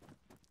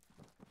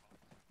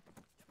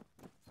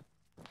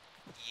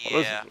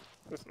 Yeah. Oh,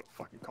 this is a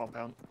fucking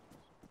compound.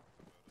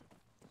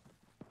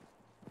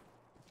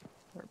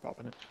 Alright,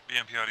 popping it.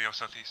 BMP audio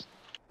southeast.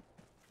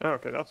 Oh,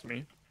 okay, that's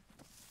me.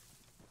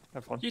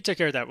 Have fun. You take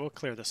care of that. We'll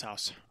clear this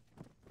house.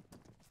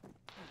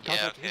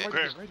 Yeah,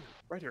 okay.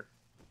 Right here.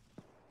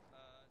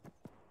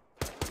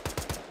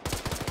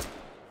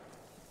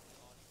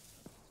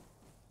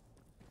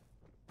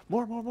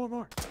 More.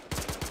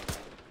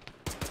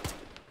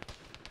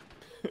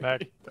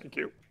 Back. Thank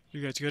you.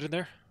 You guys good in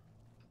there?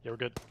 Yeah, we're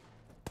good.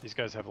 These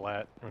guys have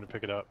lat. I'm gonna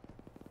pick it up.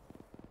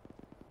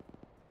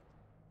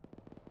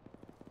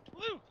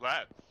 Woo!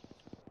 Lat.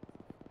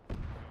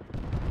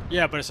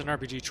 Yeah, but it's an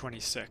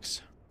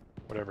RPG-26.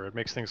 Whatever, it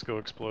makes things go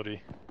explodey.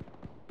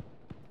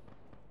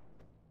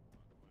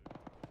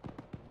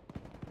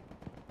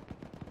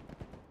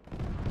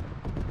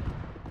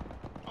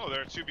 Oh,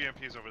 there are 2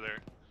 BMPs over there.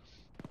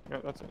 Yeah,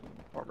 that's an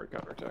armored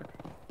counterattack.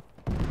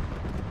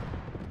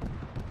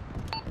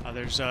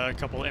 There's a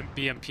couple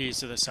BMPs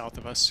to the south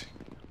of us.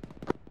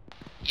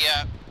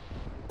 Yeah.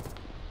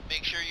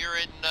 Make sure you're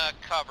in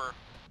cover.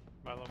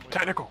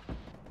 Technical.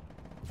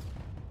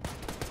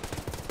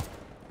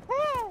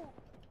 Woo!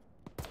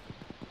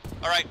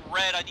 Alright,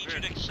 Red, I need you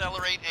to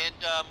accelerate and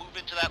move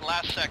into that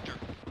last sector.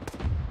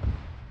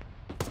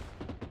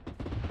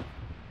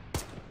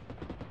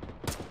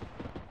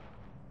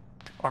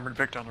 Armored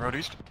Vic down the road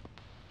east.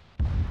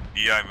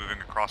 EI moving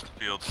across the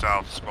field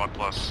south, squad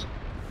plus.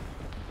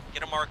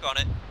 Get a mark on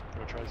it.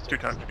 2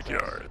 times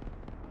PTR.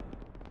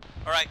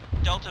 Alright,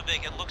 Delta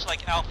Vic, it looks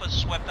like Alpha's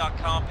swept out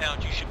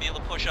compound. You should be able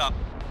to push up.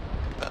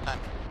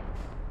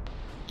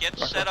 Get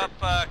set up,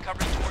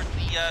 covering toward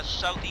the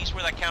southeast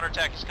where that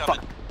counterattack is coming.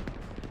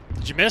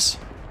 Did you miss?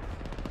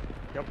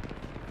 Yep.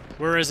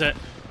 Where is it?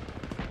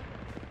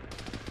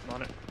 I'm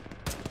on it.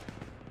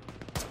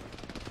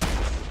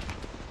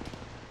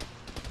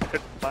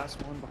 Hit the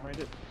last one behind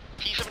it.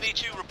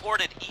 P-72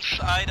 reported east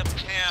side of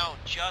town,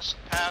 just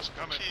past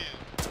 2.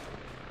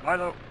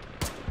 Milo.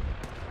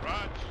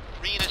 Raj.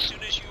 Green, as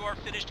soon as you are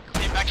finished,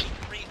 clear. Actually,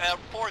 Green,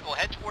 4, go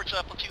head towards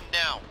platoon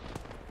now.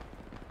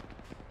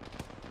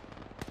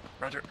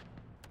 Roger.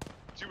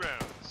 2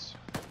 rounds.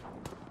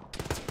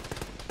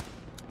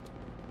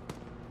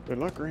 Good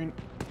luck, Green.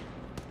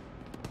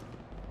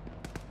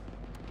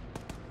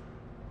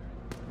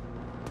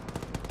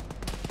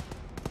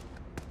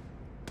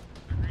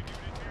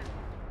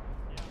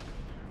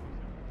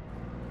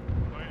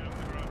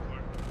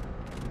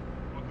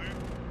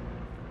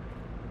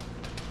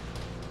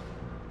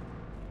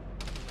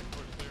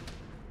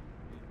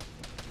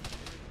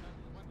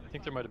 I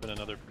think there might have been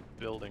another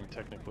building,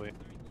 technically.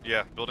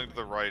 Yeah, building to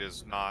the right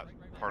is not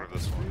part of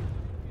this one.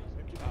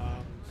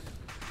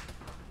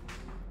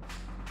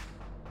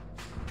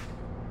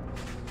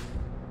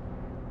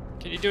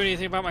 Can you do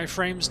anything about my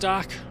frames,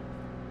 Doc?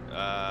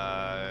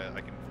 I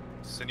can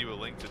send you a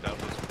link to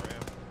download some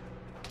RAM.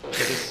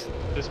 So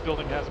this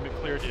building hasn't been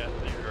cleared yet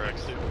that you're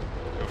next to.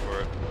 Go for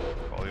it.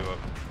 Call you up.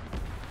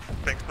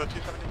 Thanks for the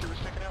 272 was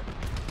taken out.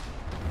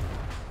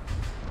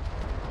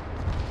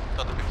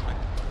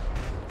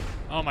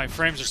 Oh, my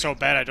frames are so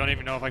bad I don't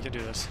even know if I can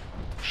do this.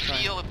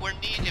 Seal, if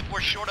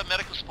we're short of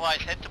medical supplies,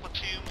 head to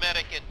platoon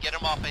medic and get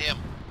him off of him.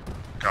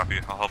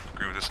 Copy. I'll help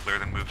agree with this clear,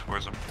 then move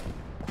towards him.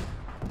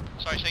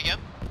 Sorry, say again?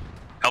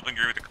 Helping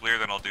agree with the clear,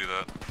 then I'll do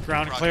that.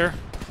 Ground clear.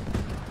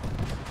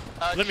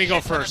 Let me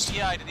go first.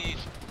 EI to the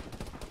east.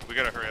 We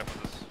gotta hurry up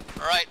with this.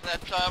 Alright,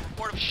 that's a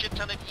report of a shit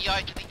ton of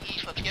EI to the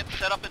east. Let's get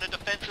set up in a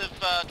defensive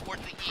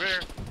towards the east.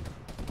 Clear.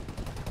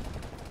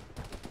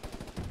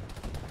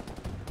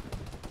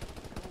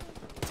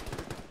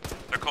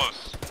 They're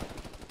close.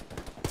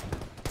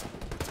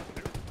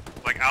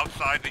 Like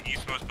outside the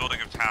eastmost building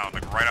of town,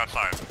 like right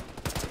outside.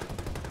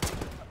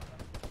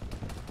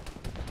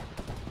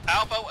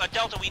 Alpha,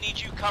 Delta, we need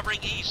you covering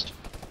east.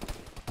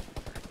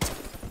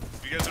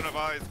 If you guys don't have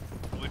eyes,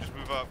 really just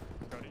move up.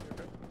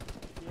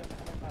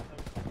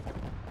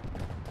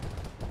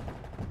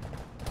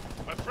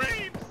 My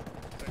frames!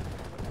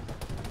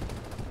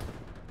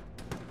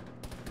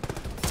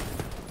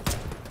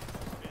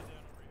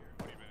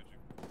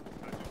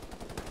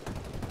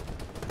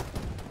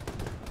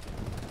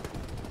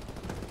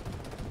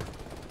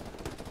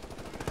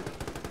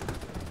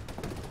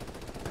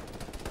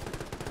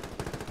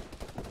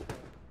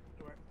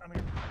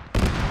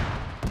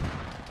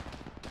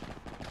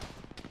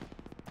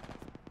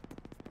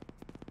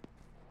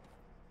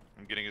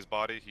 I'm getting his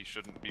body. He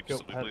shouldn't be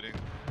visibly bleeding.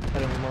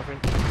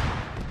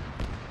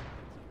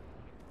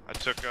 I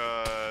took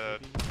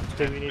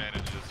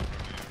advantages from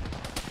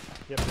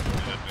you. Yep. And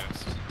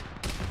advanced.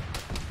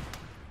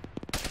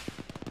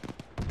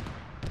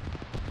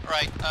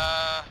 Alright,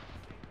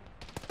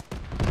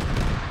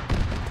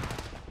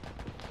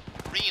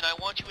 Green, I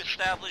want you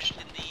established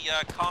in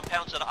the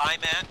compounds that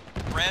I'm at.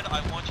 Red,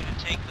 I want you to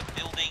take the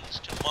buildings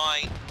to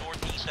my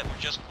northeast that were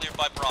just cleared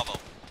by Bravo.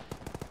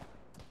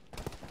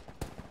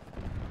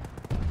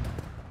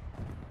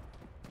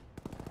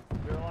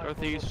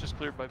 Northeast just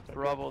cleared by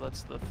Bravo,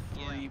 that's the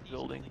 3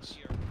 buildings.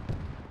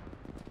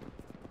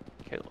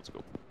 Okay, let's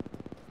go.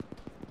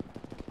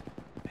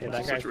 Hey,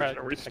 that guy's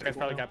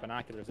probably got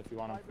binoculars if you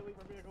want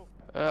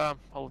them.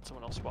 I'll let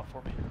someone else spot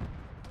for me.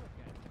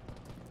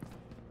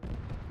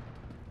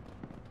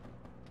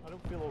 I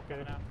don't feel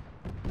okay now.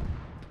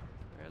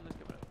 Alright, let's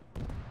give it up.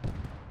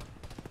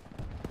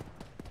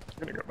 I'm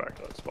gonna go back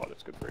to that spot.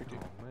 It's good for 18.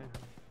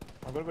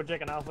 I'm gonna go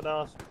check an Alpha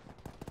Dallas.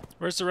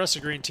 Where's the rest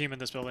of the green team in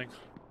this building?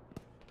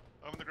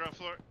 I'm on the ground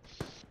floor.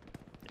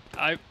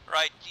 Right,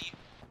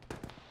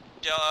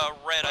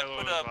 Red, I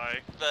put up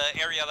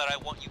the area that I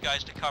want you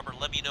guys to cover.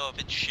 Let me know if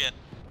it's shit.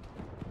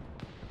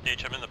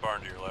 H, I'm in the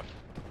barn to your left.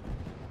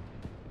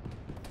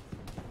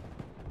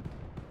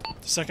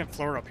 Second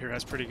floor up here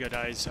has pretty good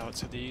eyes out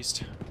to the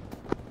east.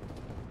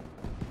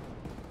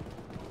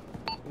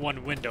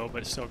 One window,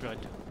 but it's still good.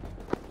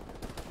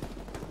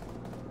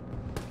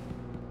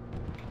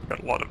 Got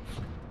a lot of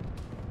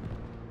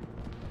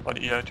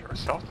EI to our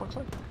south, looks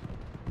like.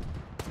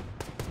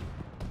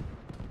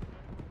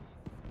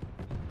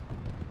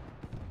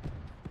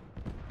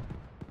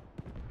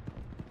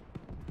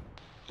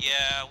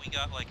 Yeah, we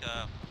got like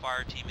a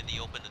fire team in the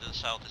open to the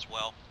south as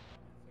well.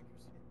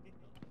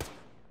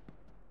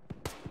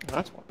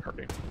 That's one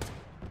hurting.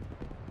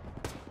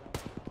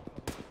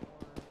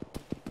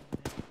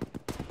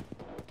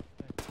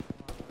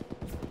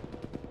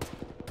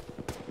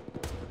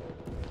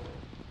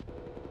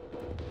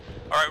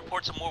 Alright,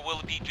 report some more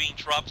Willoughby being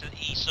dropped to the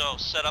east, so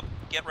set up,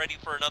 get ready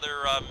for another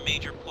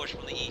major push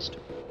from the east.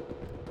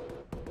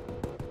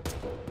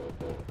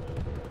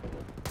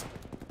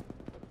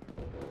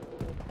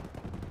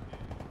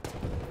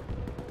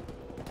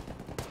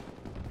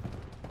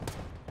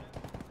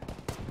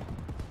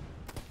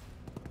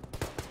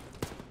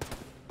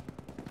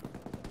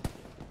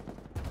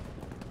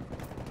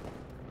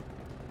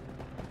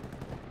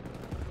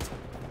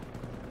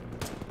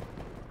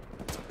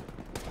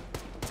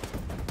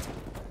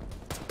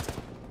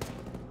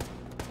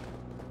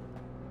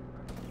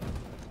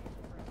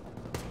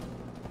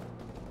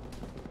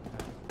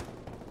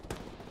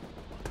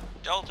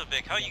 Delta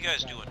Vic, how you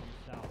guys doing?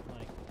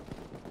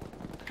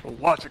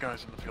 Lots of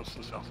guys in the fields to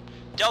the south.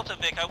 Delta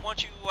Vic, I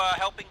want you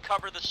helping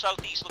cover the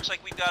southeast. Looks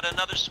like we've got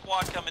another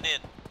squad coming in.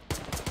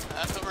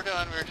 That's what we're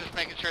doing. We're just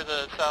making sure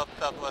the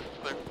southwest is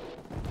clear.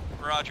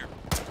 Roger.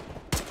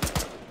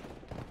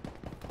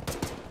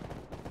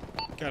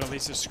 Got at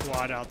least a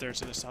squad out there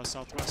to the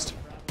south-southwest.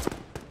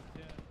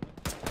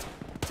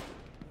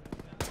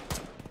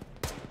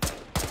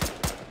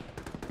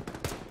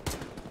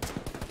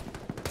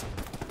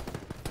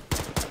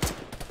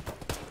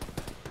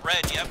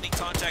 Red, do you have any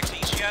contacts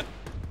east yet?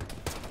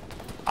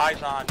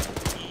 Eyes on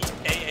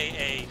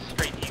AAA,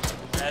 straight east.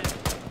 Red.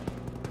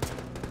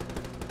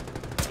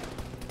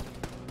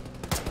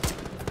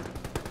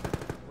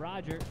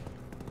 Roger.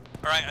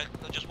 Alright,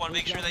 I just want to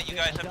make sure that you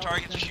guys have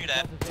targets to shoot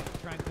at.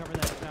 Try and cover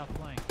that south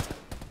flank.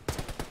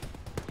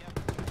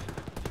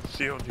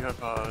 Seal, do you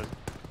have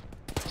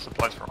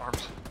supplies for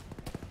arms?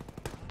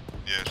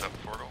 Yeah, is that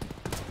Forgo?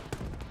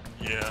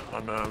 Yeah,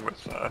 I'm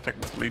with, I think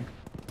with lead.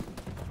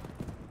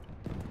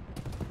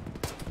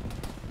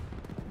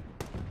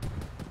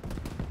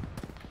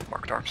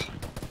 Marked arms.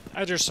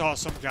 I just saw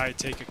some guy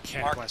take a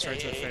cannon blast right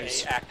to the AAA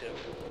face. active.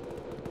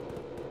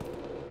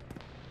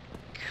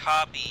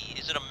 Copy.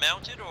 Is it a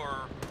mounted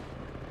or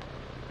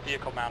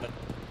Vehicle mounted.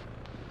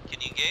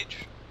 can you engage?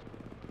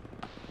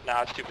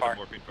 No, it's too far.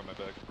 Morphine from my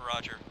bag.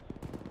 Roger.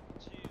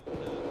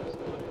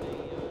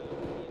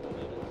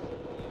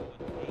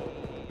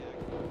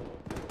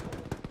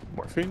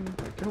 Morphine,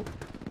 thank you.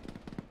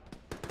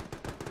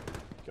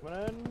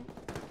 Coming in.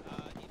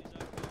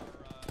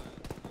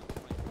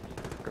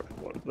 Go ahead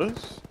and load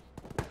this.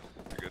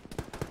 You're good.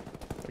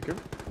 Thank you.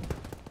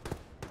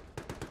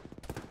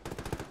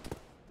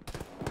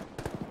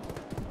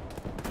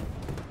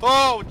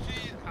 Oh,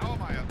 jeez! How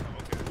am I up?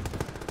 Okay.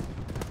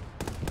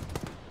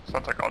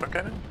 Sounds like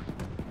autocannon.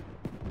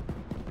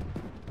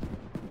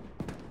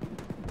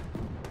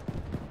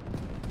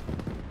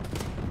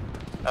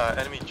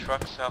 Enemy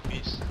truck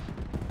southeast.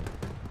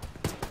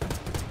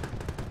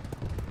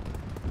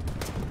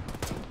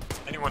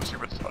 Anyone see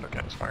where this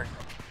autocannon is firing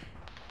from?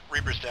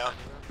 Reaper's down.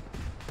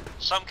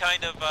 Some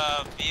kind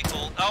of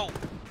vehicle. Oh,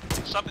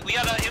 something. We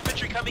got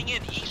infantry coming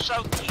in. East,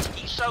 southeast,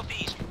 east,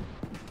 southeast.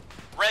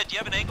 Red, do you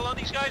have an angle on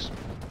these guys?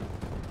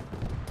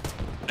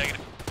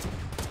 Negative.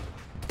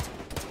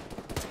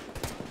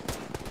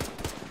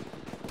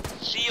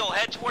 Seal,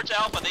 head towards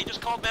Alpha. They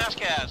just called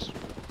Mascaz.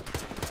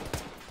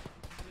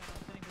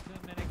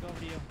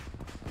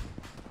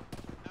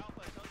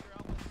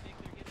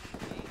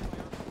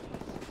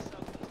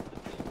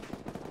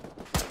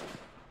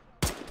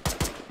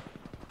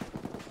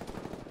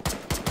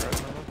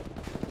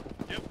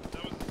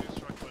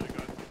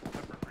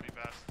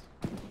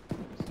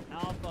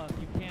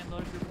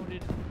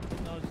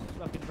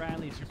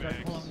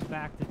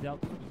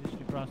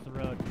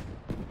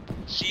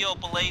 Seal,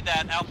 belay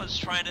that. Alpha's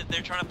trying to,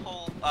 they're trying to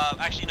pull,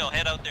 actually no,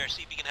 head out there,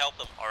 see if you can help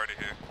them. Already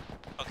here.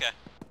 Okay.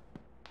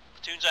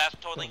 Platoon's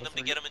totaling them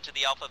to get them into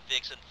the Alpha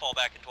Vix and fall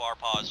back into our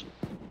pause.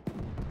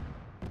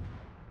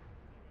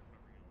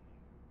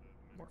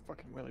 More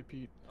fucking Willie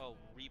Pete. Oh,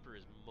 Reaper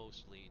is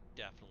mostly,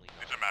 definitely.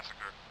 It's a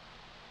massacre.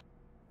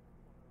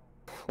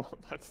 Oh,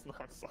 that's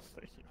not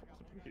something you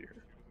want to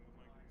hear.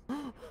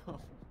 Oh,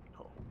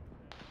 no.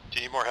 Do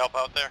you need more help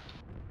out there?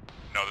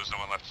 No, there's no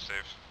one left to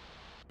save.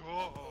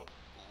 Whoa.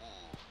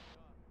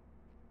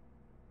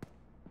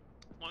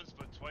 Once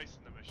but twice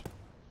in the mission.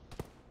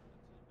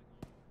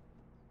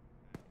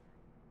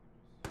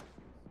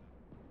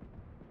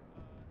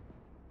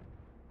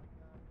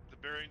 The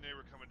bearing they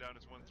were coming down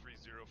is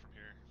 130 from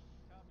here.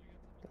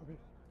 Copy.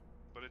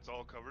 But it's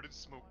all covered in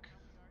smoke.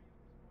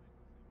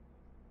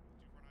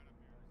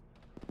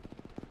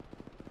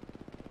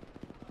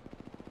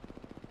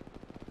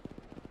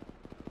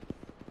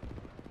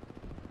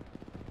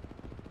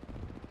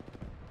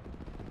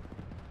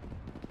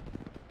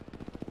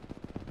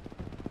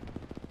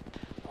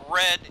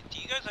 Red, do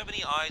you guys have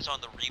any eyes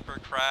on the Reaper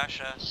crash?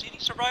 See any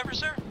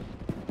survivors there?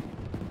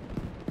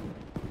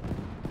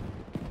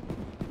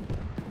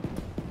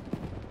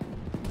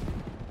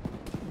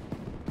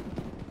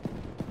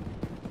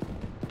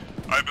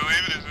 I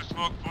believe it is a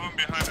smoke boom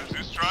behind the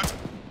Zeus truck.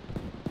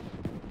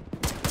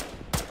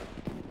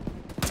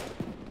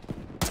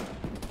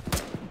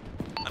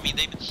 I mean,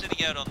 they've been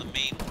sitting out on the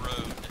main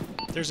road.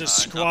 There's a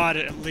squad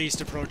at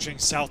least approaching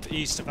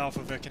southeast of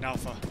Alpha Vic and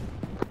Alpha.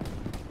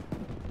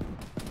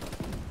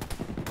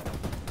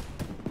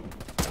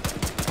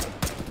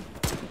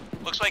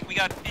 Looks like we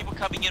got people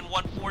coming in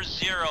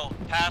 140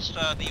 past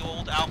the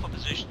old Alpha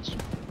positions.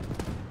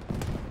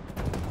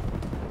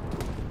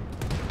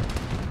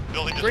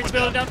 Building just Brings went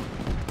building down. down.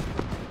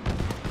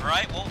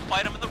 Alright, we'll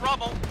fight them in the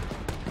rubble.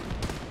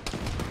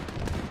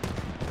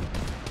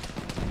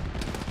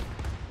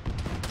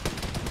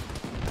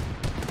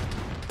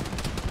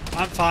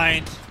 I'm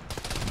fine.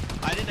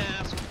 I didn't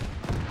ask.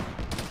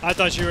 I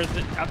thought you were.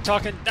 I'm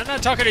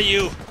not talking to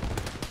you.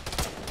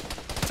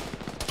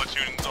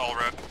 Platoon's all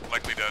red,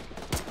 likely dead.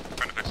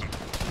 Trying to fix him.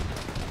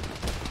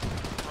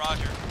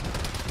 Roger.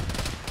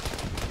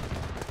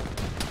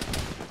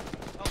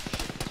 Oh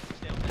shit, it's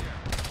down there.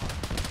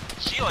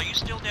 Seal, are you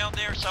still down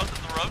there south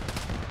of the road?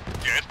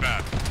 Yeah, it's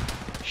bad.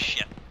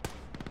 Shit.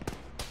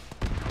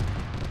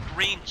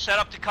 Green, set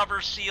up to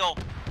cover Seal.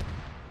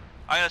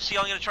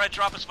 Seal, I'm gonna try to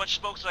drop as much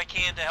smoke as I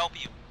can to help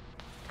you.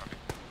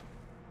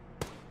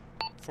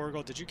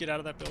 Forgo, did you get out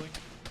of that building?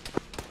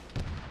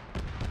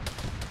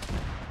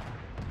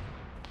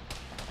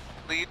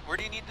 Lead, where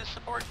do you need this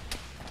support?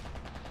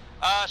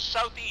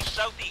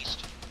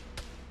 Southeast.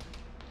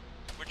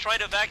 We're trying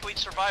to evacuate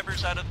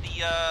survivors out of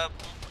the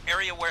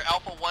area where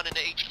Alpha 1 and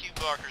the HQ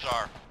markers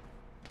are.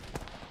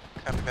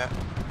 Copy that.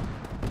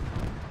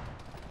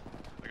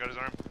 I got his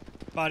arm.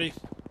 Body.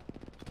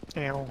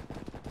 Ow.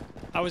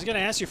 I was gonna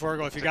ask you,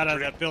 Forgo, if you got out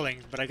of that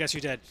building, but I guess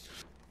you did.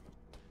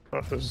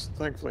 I was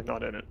thankfully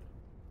not in it.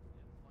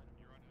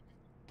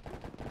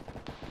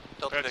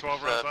 Delta Okay,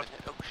 12 rounds left.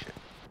 Oh shit.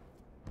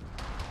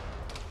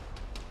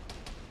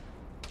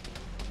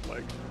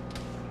 Like.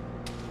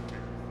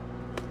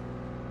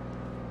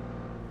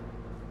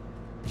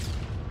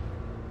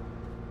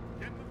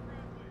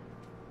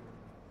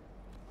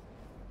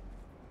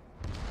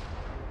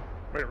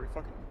 Wait, are we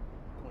fucking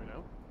going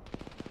out?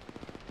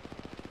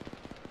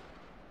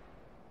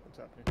 What's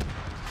happening?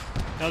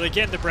 No, the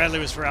getting the Bradley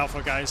was for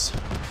Alpha, guys.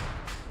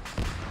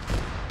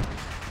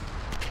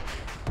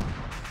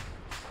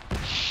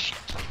 Shit.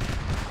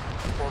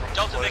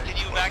 Delta Vic, can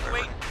you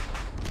evacuate?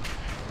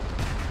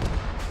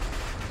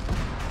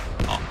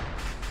 Oh.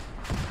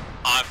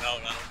 I'm out, I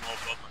don't know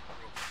about my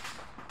crew.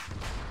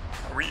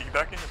 Are we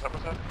evacuating? Is that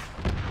what's happening?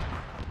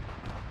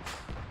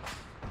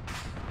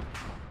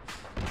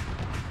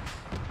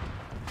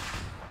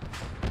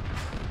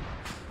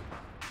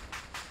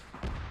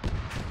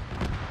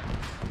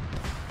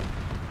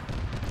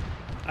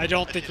 I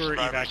don't think we're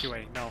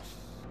evacuating, no.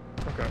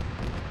 Okay.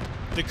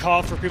 The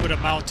call for people to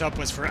mount up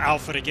was for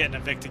Alpha to get in a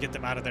Vic to get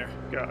them out of there.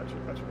 Gotcha.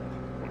 Let me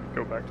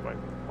go back to my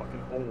fucking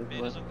hole.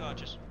 Man is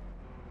unconscious.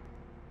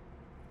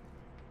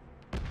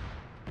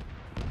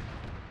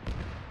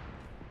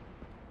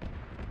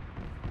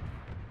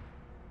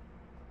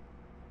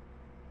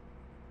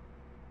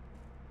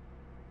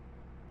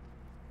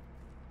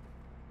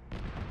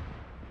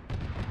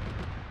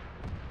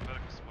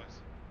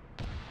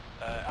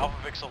 Alpha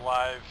Vic's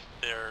alive.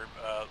 They're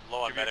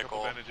low on Give me a medical,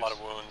 couple a bandages. lot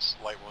of wounds,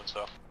 light wounds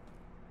though.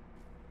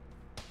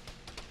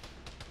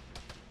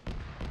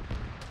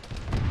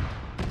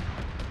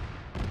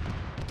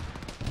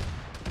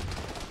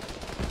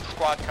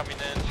 Squad coming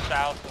in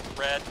south of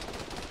red.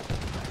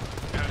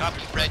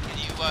 Copy, Red, can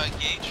you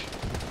engage?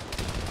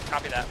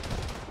 Copy that.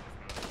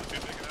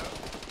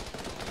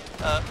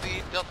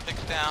 Lead, Delta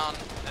Vic's down,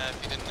 if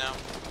you didn't know.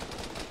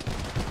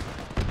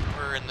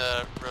 We're in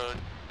the road.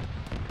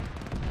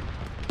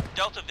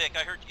 Delta Vic,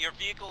 I heard your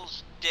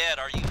vehicle's dead.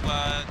 Are you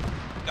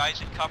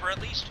guys in cover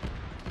at least?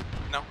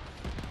 No.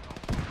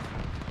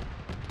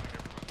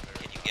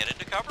 Can you get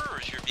into cover, or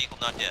is your vehicle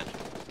not dead?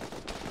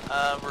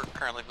 We're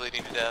currently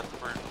bleeding to death.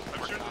 We're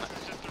working on it.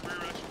 Just a rear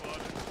echelon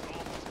and it's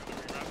almost gonna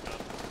be wrapped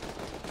up.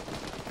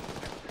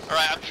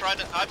 Alright,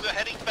 I'm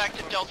heading back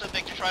to Delta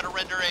Vic to try to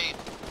render aid.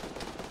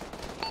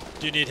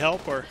 Do you need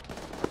help, or?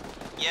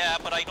 Yeah,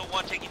 but I don't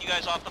want taking you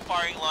guys off the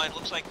firing line.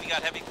 Looks like we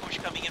got heavy push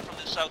coming in from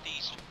the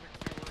southeast.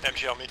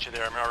 MG, I'll meet you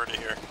there. I'm already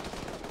here.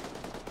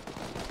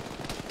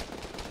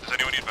 Does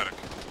anyone need medic?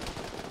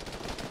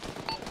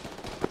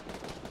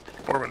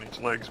 Orban needs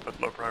legs, but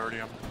low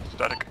priority. I'm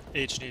static.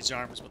 H needs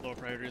arms, but low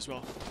priority as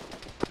well.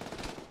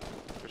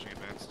 Pushing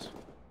advanced.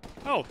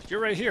 Oh, you're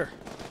right here.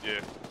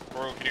 Yeah.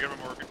 Coral, can you get a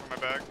morphine from my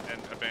bag and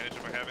a bandage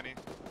if I have any?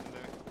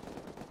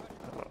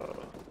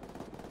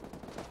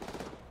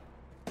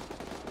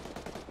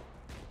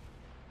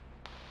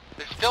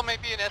 There still may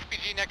be an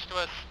SPG next to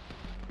us.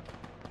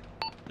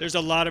 There's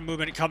a lot of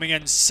movement coming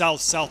in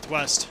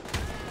southwest.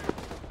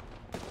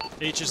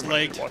 H is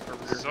legged.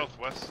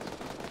 Southwest.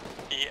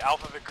 The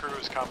Alpha Vic crew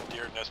is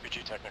commandeered an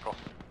SPG technical.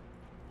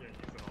 Yeah,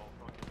 he's an all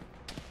fucking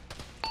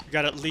We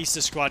got at least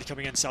a squad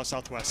coming in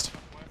south-southwest.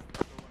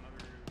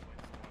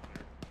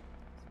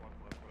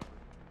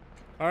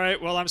 Alright,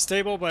 well, I'm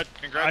stable, but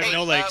I have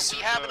no legs.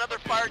 We have another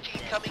fire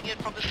team coming in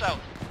from the south.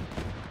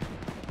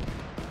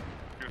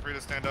 Feel free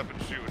to stand up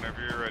and shoot whenever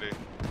you're ready.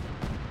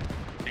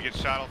 If you get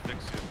shot, I'll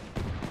fix you.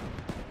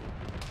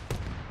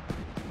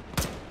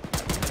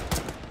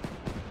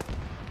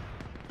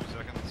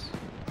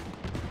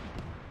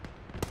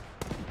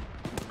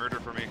 Murder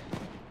for me.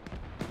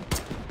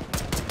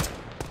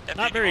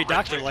 Not very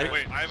doctor-like.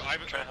 Wait, I've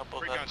trying to help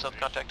both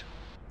self-contact.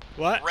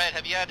 What? Red,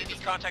 have you had any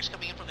contacts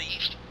coming in from the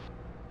east?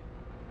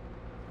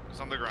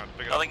 It's on the ground.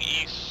 Pick it up. Nothing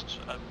east.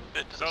 A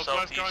bit to the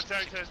Southwest southeast.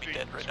 contact has been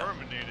Right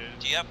terminated.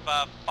 do you have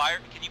fire?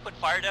 Can you put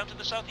fire down to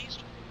the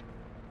southeast?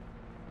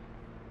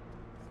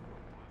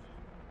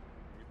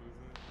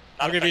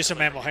 I'll give you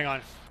some ammo. Hang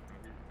on.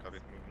 Copy.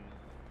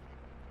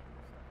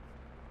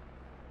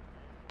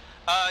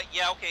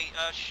 Yeah, okay.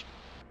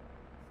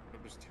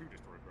 There's 2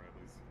 destroyed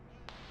Bradleys.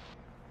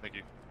 Thank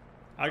you.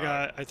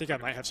 I think I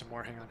might have some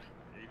more. Hang on.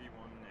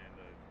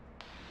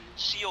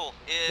 Seal.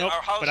 Nope,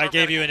 but I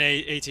gave you an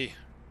AT.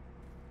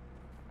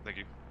 Thank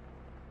you.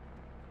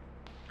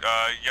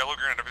 Yellow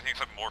grenade, everything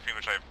except morphine,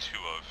 which I have 2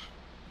 of.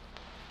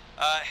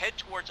 Head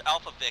towards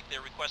Alpha Vic.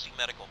 They're requesting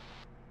medical.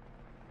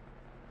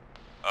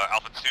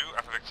 Alpha 2?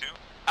 Alpha Vic 2?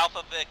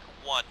 Alpha Vic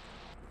 1.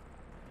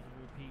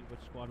 Repeat,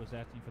 which squad was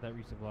asking for that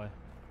resupply?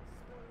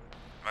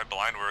 Am I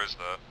blind? Where is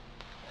the...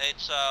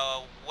 It's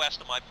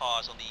west of my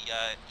paws on the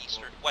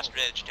western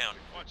edge town.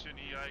 Watch an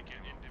EI get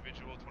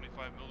individual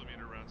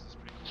 25mm rounds. It's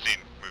pretty cool.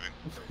 Scene. Moving.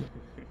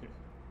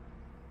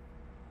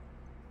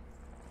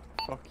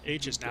 Fuck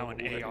H is now an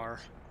away.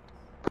 AR.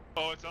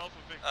 Oh, it's Alpha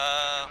Vic.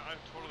 I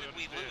totally did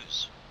we understand.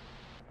 lose?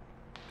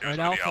 There's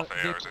Alright, the Alpha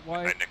ARs. Vic,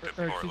 I nicked it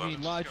before excuse me,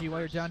 11. Logi, while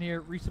you're down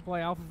here,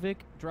 resupply Alpha Vic,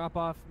 drop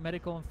off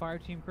medical and fire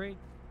team crate.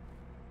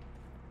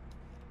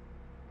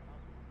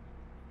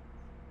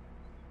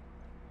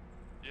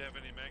 You have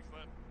any mags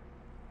left?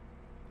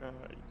 Yeah.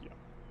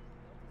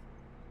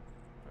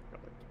 I've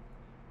got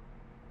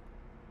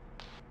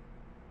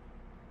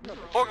it.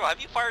 Borgo,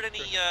 have you fired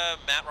any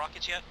mat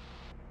rockets yet?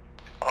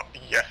 Oh,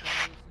 yes.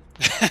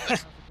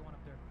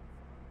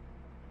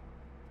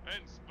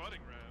 And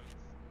spotting rounds.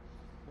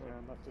 Yeah,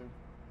 not too.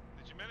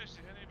 Did you manage to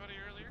hit anybody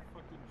earlier?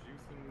 Fucking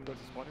juicing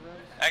those spotting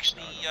rounds?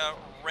 Actually,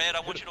 Red, I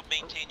want you to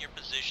maintain your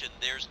position.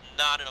 There's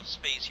not enough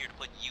space here to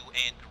put you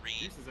and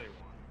Green.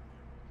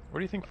 What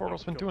do you think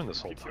Forgo's been doing this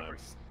whole time?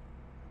 It's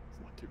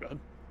not too bad.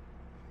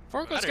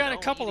 Forgo's got a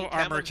couple of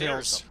armor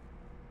kills.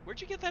 Where'd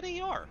you get that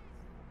AR?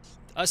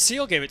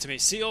 Seal gave it to me.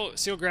 Seal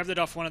grabbed it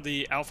off one of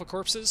the Alpha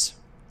corpses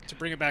to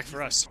bring it back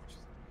for us.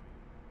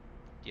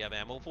 Do you have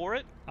ammo for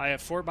it? I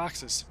have 4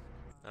 boxes.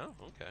 Oh,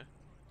 okay.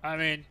 I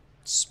mean,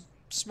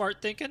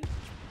 smart thinking.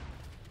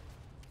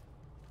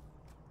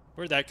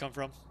 Where'd that come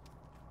from?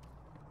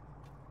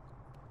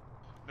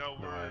 No,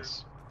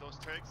 Nice. those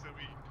tanks that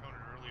we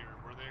encountered earlier,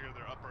 were they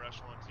their upper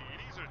echelon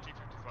T-80s or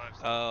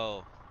T-55s?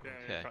 Oh, Yeah,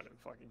 okay. try to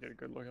fucking get a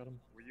good look at them.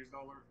 We used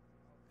all our...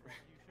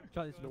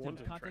 Charlie, The ones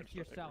in contact to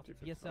your transport, south,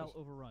 they were ESL 255s.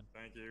 overrun.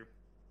 Thank you.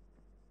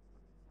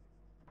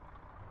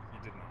 You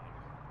did not.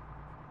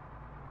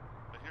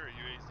 I hear a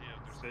UAZ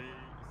out there. Stay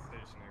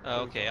stationary.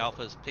 Oh, okay,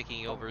 Alpha's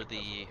picking over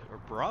the... or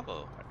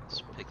Bravo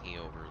is picking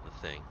over the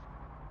thing.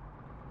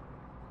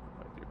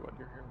 Might be what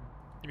you're hearing.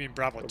 You mean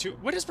Bravo 2?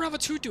 What is Bravo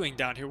 2 doing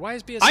down here? Why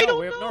is BSL I don't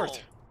way up know. north?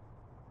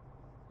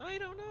 I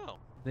don't know.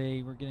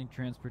 They were getting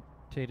transported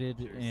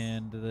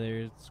and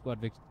their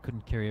squad Vic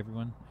couldn't carry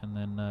everyone. And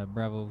then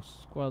Bravo's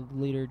squad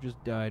leader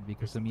just died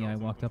because some EI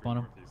walked up on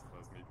him.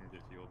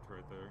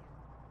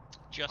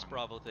 Just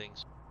Bravo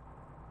things.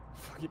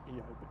 Fucking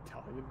EI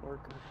battalion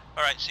worker.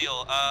 Alright,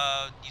 Seal,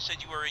 you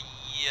said you were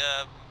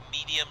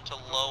medium to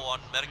low on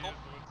medical? One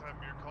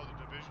time you're called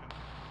a division.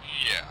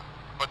 Yeah.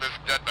 But there's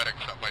dead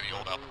medics up by the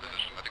old Alpha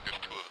position. I think there's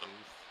 2 of them.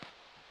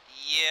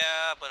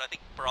 Yeah, but I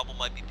think Bravo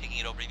might be picking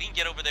it over. If you can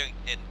get over there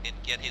and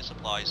get his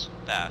supplies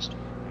fast.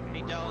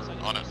 Hey Dallas, I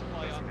On need it. to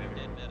supply off your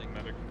dead medic.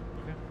 Medic.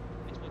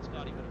 It's what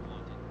Scotty would have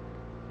wanted.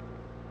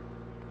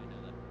 I know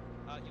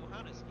that.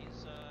 Johannes,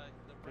 is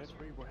the rest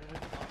of your...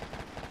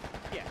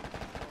 Yeah.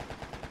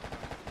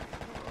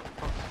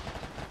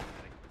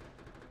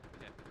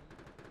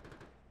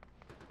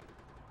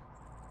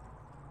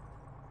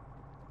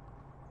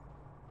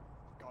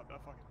 God, that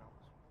fucking mouse.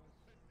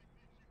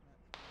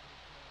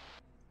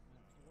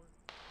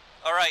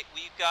 Alright,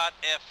 we've got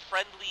a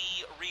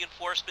friendly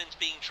reinforcement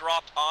being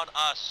dropped on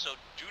us, so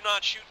do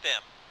not shoot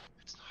them.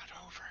 It's not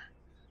over.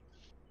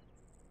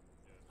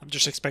 I'm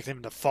just expecting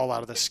him to fall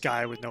out of the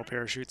sky with no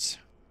parachutes.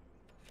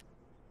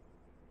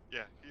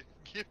 Yeah,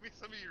 give me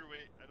some of your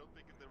weight. I don't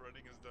think the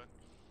running is done.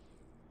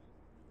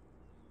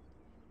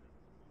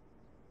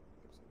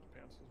 There's some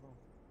pants as well.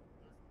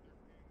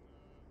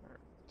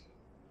 Alright.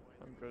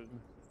 I'm good.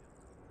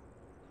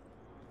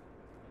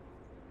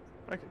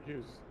 I could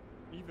use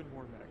even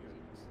more magazines.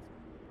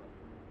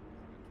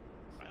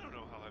 I don't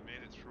know how I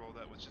made it through all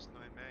that with just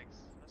 9 mags.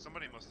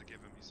 Somebody must have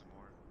given me some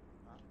more.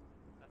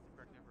 That's the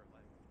correct number of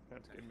life.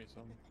 That's give me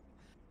some.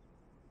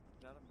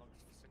 Not amongst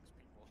 6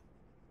 people.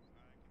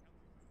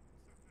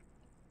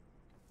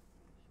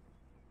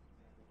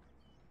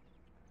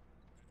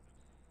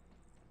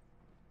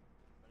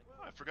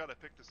 I forgot I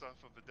picked this off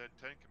of a dead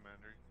tank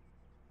commander.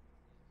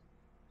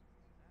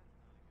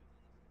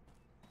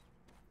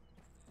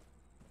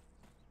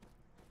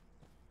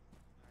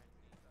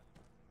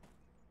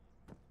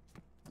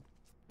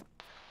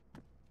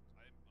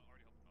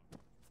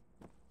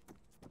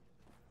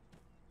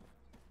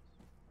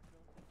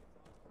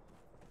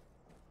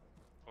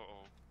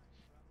 Uh-oh.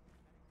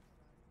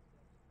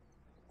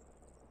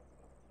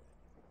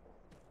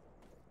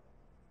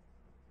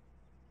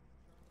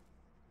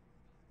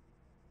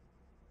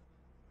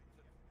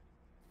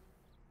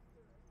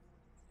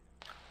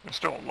 There's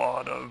still a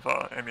lot of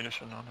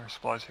ammunition on our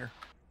supplies here.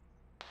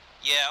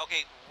 Yeah,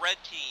 okay, red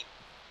team.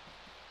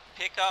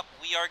 Pick up,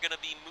 we are going to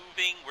be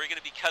moving, we're going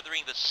to be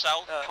covering the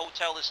south.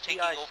 Hotel is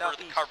taking over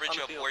the coverage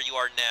of where you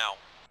are now.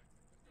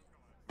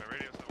 My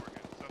radio's not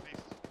working.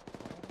 Southeast.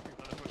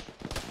 Another push.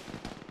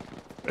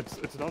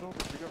 It's not over.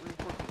 We got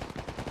reinforcements.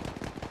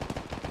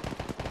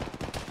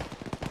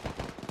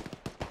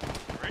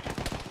 Radio.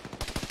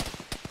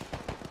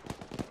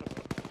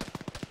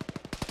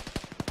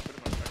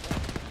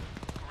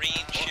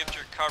 Green, shift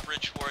your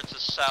coverage towards the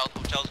south.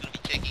 Hotel's going to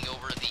be taking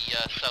over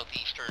the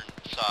southeastern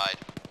side.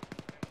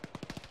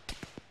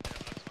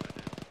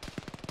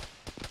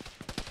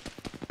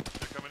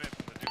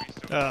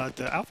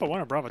 The Alpha 1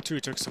 and Bravo 2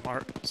 took some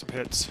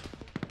hits.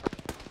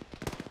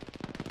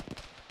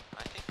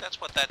 I think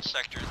that's what that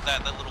sector,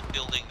 that little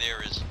building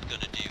there is going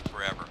to do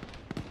forever.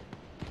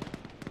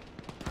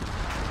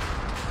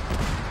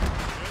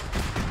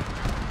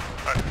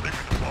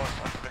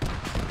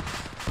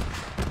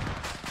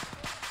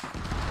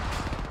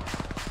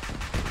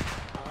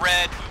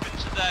 Red, move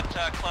into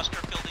that cluster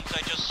of buildings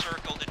I just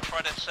circled and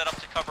try to set up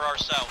to cover our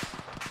south.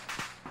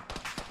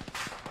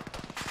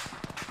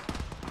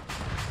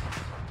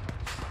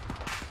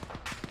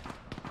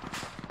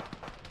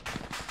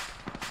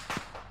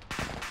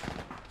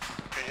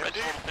 Red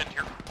total pin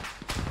here.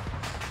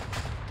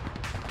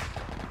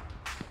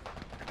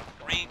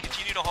 Green,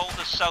 continue to hold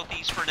the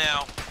southeast for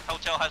now.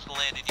 Hotel hasn't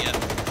landed yet.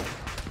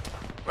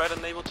 Red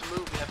unable to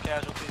move, we have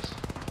casualties.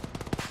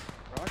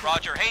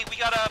 Roger. Hey, we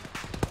got a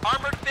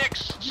armored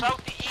fix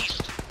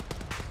southeast.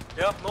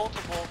 Yep,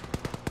 multiple.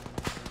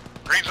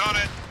 Green's on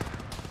it.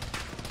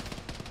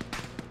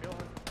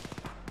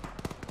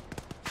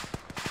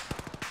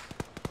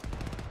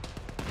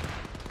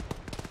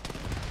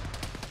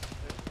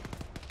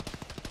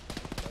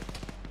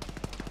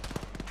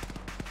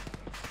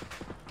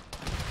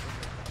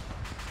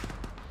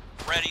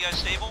 Red, you guys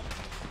stable?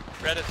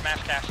 Red is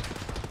mass cash.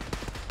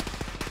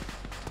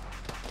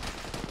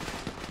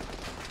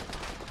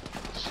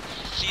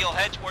 Seal,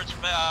 head towards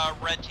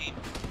red team.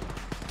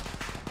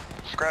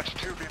 Scratch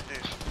 2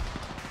 BMDs.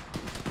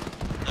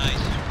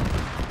 Nice.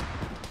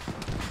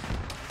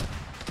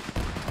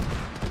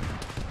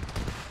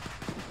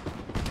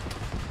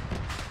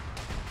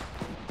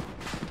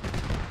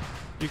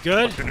 You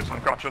good? Platoon is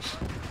unconscious.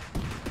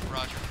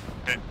 Roger.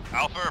 Okay,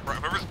 Alpha,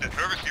 whoever's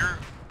here.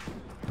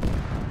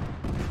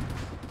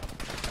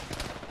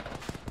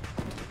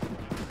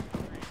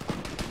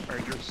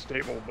 Alright, you're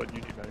stable, but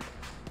you need medic.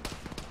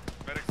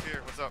 Medic's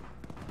here, what's up?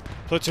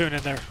 Platoon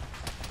in there.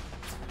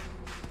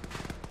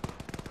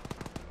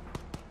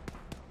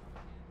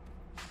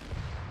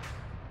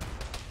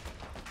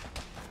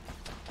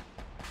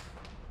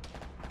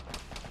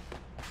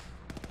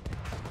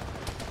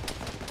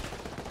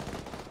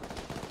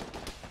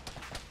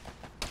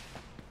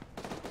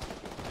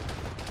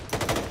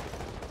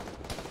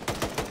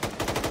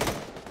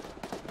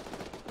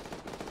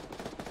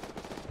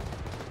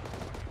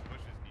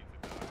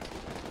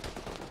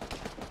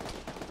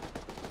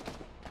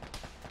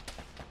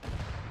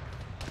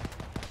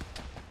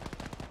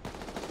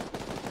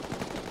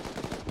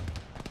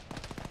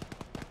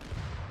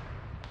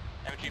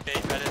 MG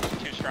bait, red is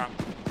too strong.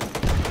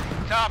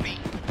 Copy.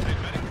 Hey,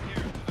 medic in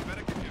here. There's a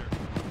medic in here.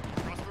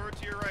 Crossroad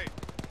to your right.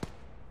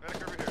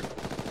 Medic over here.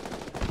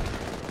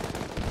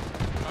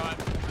 I'm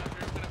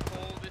gonna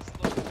pull this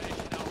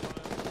location out.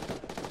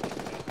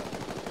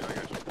 Yeah, I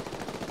got you.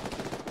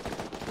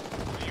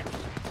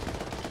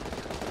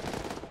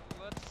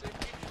 Let's see if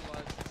we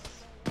utilize this.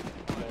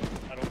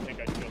 I don't think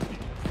I killed you.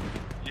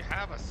 You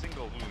have a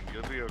single wound.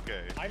 You'll be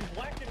okay. I'm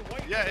black and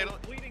white. Yeah, I it'll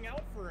was bleeding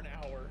out for an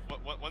hour.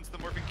 Once the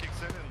morphine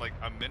kicks in like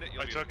a minute,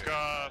 you'll be okay.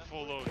 I took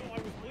full load. No, I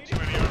was bleeding.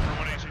 20 over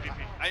 1 HDP.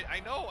 I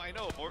know.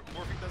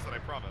 Morphine does that, I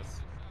promise.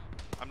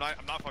 I'm not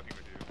fucking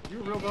with you.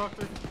 You a real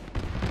doctor?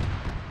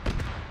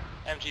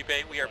 MG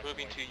bait, we are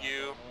moving to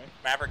you.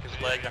 Maverick is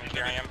legged, I'm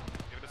carrying him.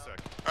 Give it a sec.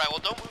 Alright, well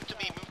don't move to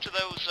me, move to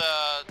those,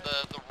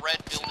 the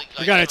red buildings.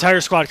 We got an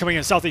entire squad coming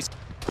in southeast.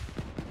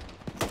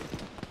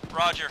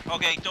 Roger.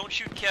 Okay, don't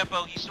shoot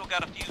Kepo, he's still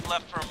got a few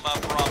left from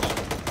Bravo.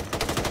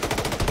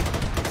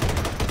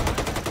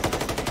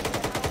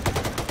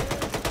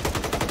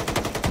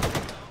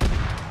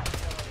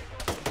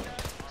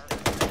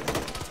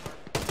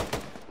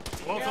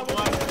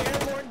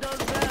 Airborne does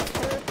best.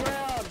 Hold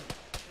ground.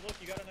 Look,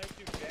 you got a nice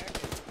new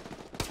jacket.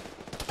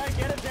 I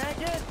get a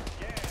jacket?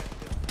 Yeah,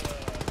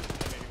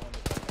 it's maybe one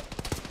that's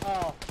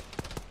Oh.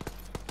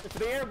 It's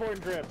the airborne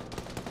drip.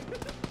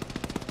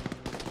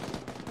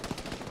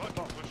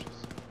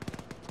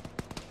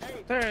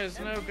 There is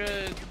no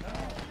good.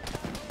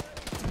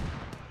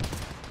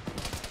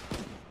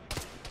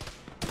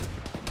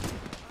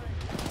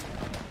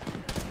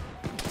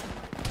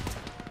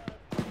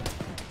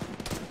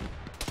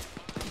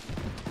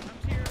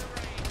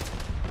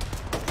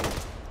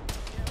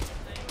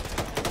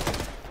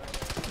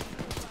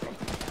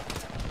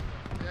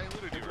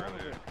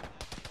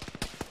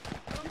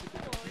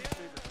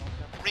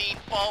 Green,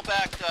 fall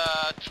back to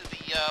the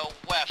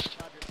west.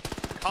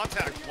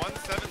 Contact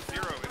 170 in the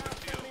field.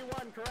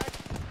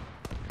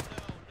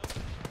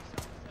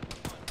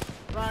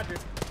 Roger.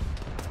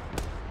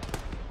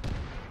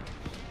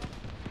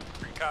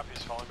 Green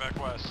copies falling back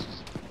west.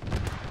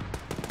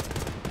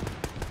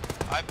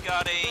 I've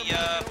got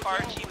a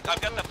fire team.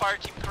 I've got the fire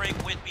team crate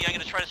with me. I'm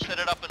gonna try to set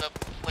it up in a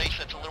place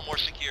that's a little more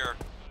secure.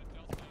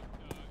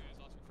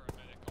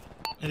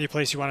 Any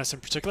place you want us in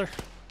particular?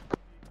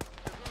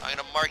 I'm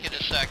gonna mark it in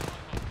a sec.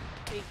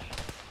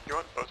 You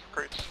want both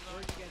crates?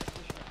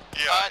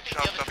 Yeah, I think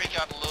the other crate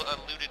got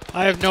looted.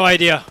 I have no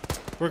idea.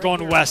 We're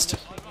going west.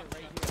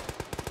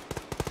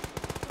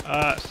 See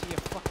a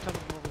fuck ton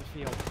of them over the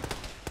field.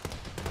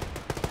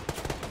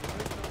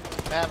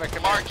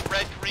 Marked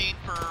red, green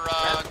for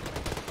us.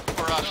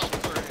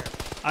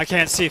 I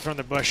can't see from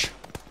the bush.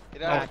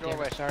 Get out of the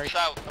doorway, sorry.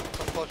 South.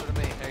 Come closer to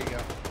me. There you go.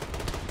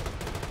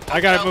 I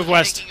gotta move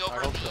west. Taking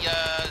over the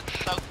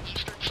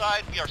southeastern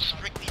side. We are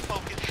strictly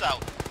focused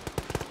south.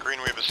 Green,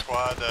 we have a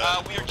squad.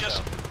 We are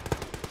just.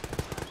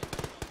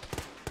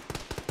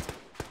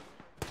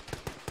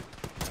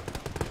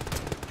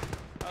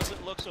 How's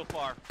it look so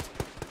far?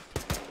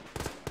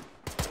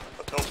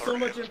 So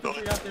much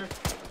infantry out there.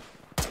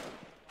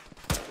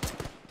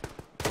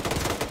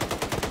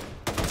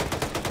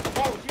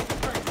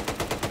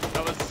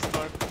 That was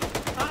smart.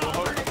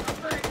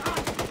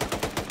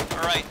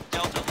 Alright,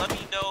 Delta, let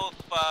me know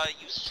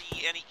if you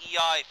see any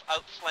EI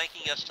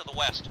outflanking us to the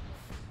west.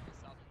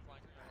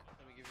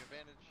 Let me give you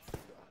advantage.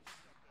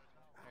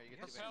 There, you get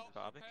the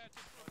advantage.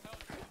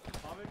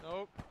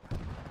 Nope.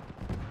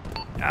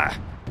 Ah,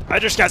 I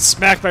just got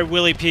smacked by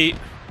Willie Pete.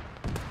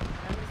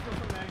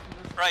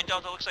 Alright,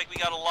 Delta, looks like we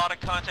got a lot of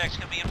contacts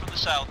coming in from the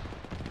south.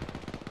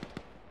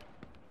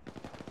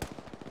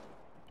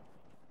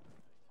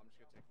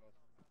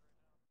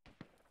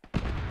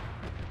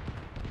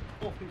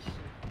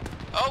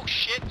 Oh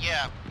shit,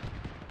 yeah.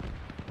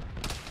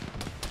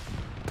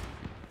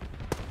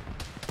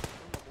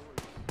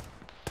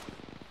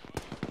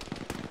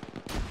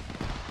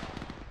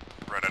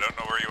 Red, I don't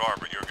know where you are,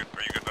 but are you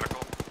good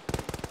medical?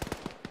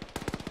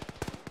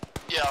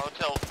 Yeah,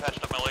 hotel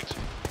patched up my legs.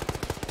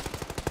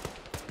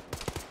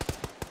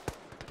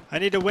 I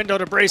need a window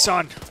to brace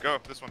on. Go,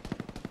 this one.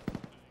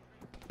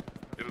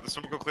 The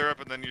smoke will clear up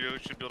and then you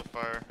should be able to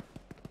fire.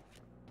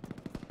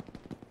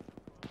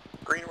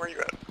 Green, where are you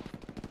at?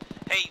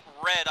 Hey,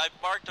 red, I've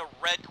marked a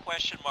red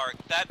question mark.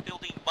 That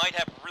building might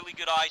have really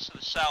good eyes to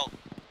the south.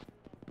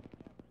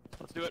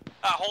 Let's do it.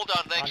 Hold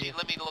on, actually,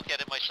 let me look at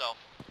it myself.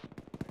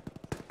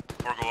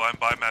 Orgel, I'm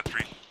by mat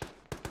 3.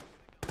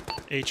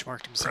 H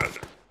marked himself.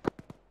 Roger.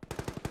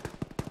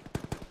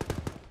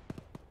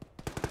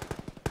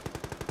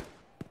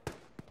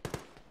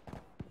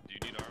 Do you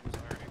need arms,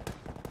 Irony?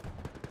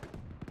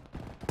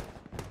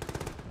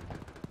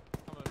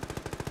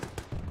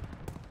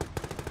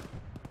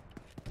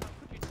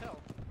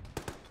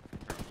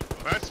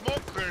 When that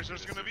smoke clears,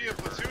 there's gonna be a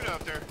platoon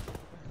out there.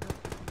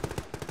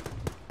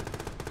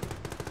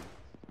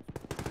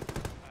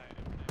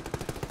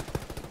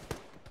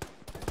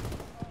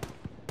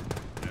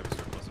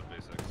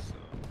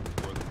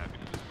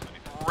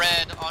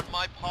 Red, on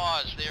my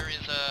pause, there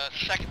is a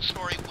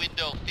second-story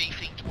window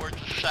facing towards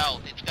the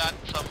south. It's got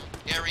some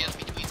areas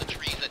between the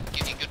trees that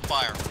give you good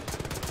fire.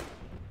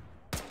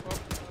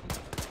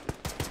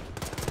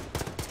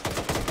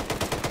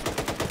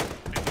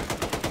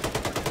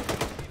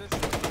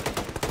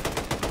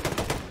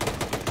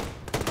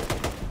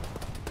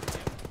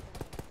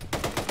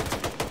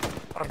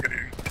 I'm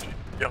getting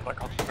yelled at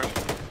concentration.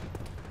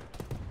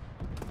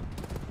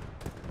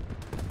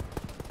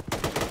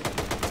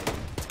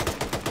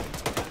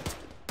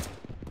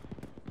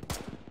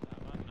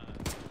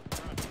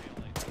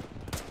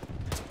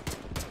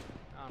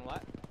 On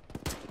what?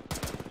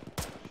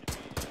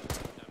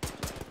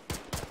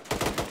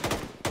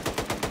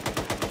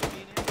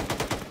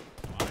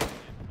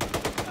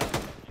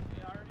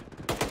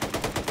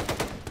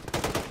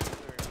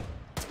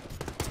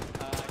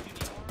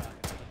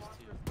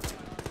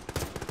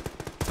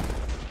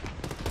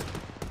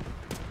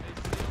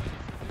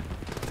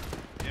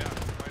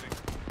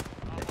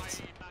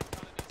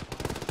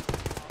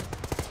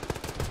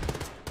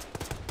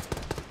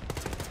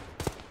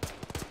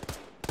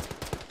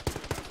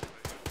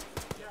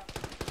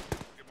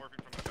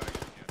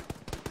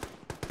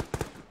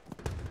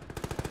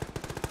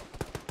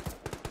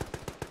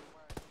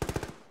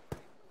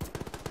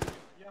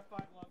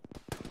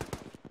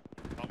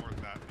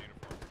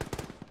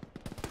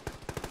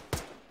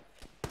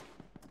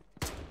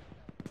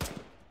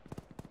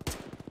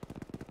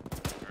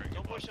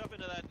 Don't push up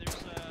into that.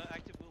 There's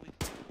active Willy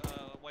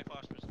white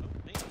phosphorus.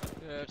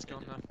 Yeah, it's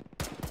going now.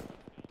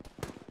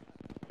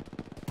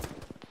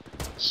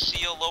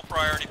 Seal low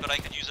priority, but I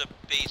could use a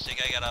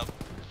basic. I got a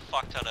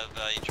fuck ton of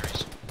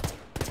injuries.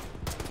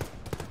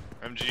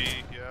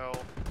 MG, yell.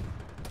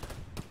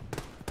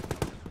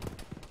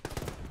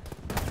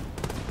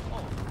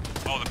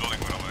 Oh, the building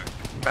went away.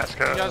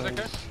 Mascot. You guys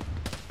okay?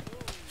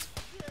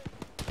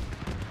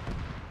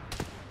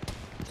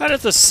 That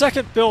is the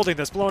second building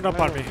that's blown up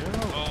on me.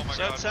 Oh my So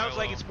god. it sounds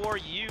like Milo. it's more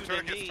you than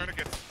Tourniquets, me.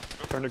 tourniquets.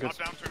 Tourniquets.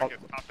 Top down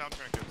tourniquets. Top down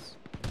tourniquets.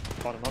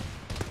 Bottom up.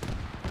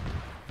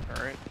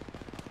 Alright.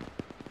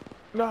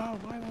 No,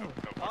 Milo.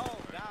 Oh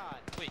god.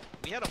 Wait,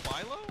 we had a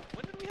Milo?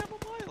 When did we have a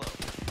Milo?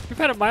 We've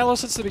had a Milo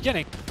since the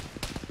beginning.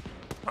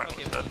 Okay, well,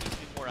 we need to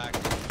be more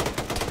active.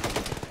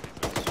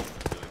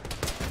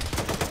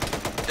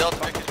 Delta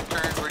Vic is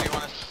returned. Where do you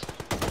want us?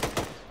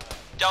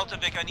 Delta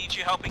Vic, I need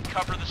you helping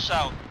cover the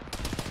south.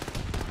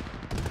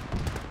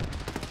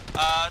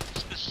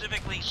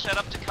 Specifically set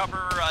up to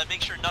cover,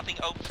 make sure nothing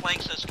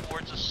outflanks us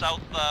towards the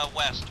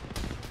southwest.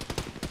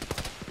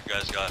 You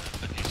guys got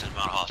a decent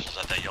amount of hostiles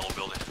at that yellow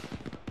building.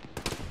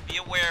 Be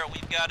aware,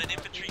 we've got an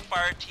infantry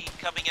fire team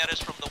coming at us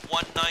from the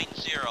 190.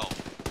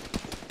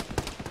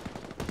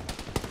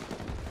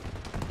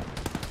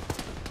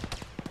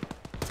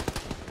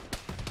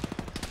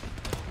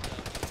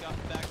 We've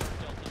gotten back our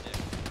Delta Vic.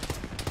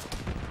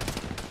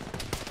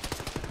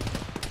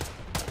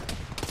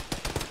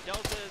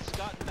 Delta's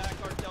gotten back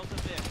our Delta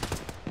Vic.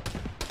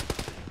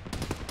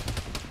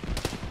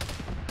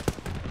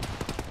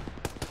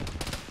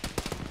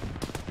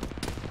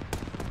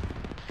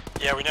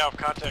 Yeah, we now have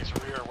contacts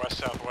rear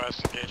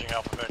west-southwest engaging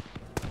Alpha Vic.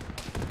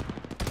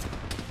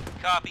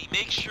 Copy.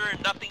 Make sure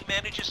nothing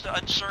manages to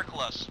encircle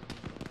us.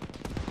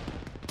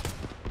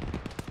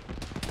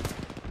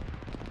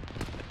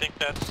 I think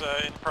that's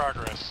in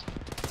progress.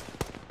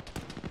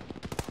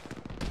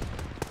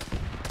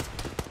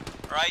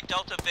 Alright,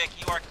 Delta Vic,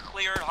 you are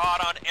cleared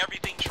hot on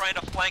everything trying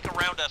to flank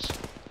around us.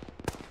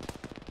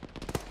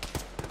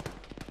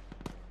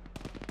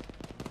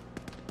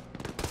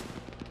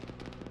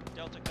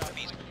 Delta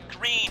copies.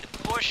 Green,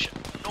 push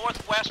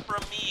northwest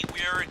from me.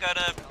 We're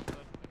gonna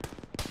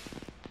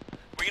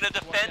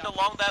defend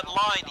along that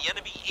line. The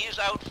enemy is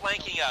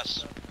outflanking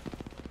us.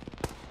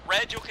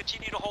 Red, you'll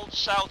continue to hold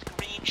south.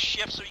 Green,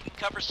 shift so you can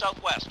cover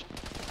southwest.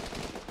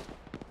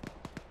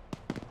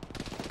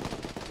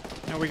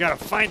 Now we gotta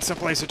find some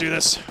place to do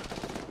this.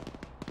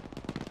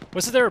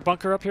 Wasn't there a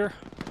bunker up here?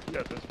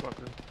 Yeah, there's a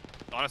bunker.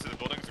 Honestly, the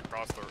building's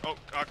across the... Oh,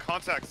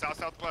 contact,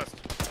 south-southwest.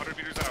 100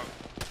 meters out.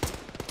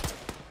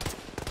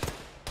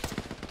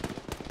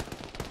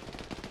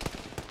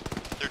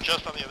 They're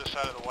just on the other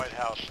side of the White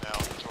House now,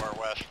 to our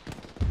west.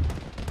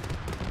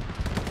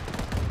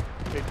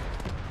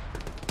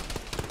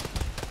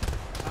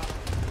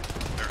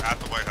 They're at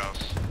the White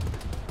House.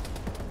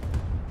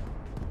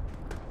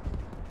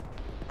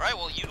 Alright,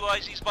 we'll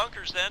utilize these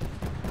bunkers then.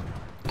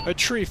 A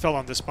tree fell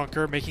on this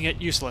bunker, making it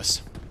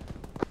useless.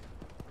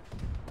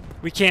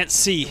 We can't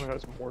see.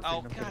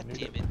 Oh, god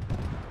damn it.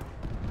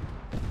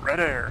 Red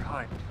air,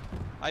 hi.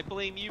 I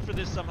blame you for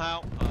this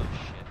somehow. Oh,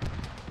 shit.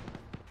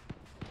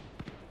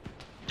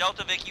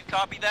 Delta Vic, you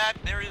copy that?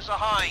 There is a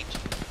hind.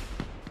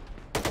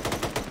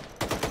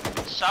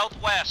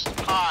 Southwest,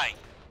 high.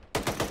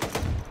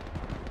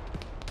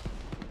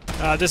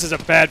 This is a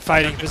bad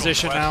fighting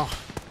position now.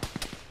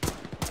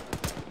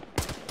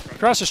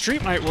 Across the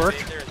street might work.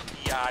 There's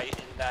EI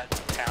in that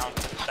town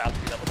to the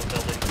southeast of the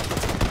building.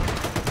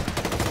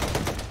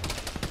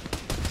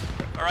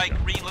 Alright,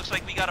 Green, looks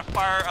like we got a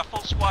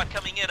full squad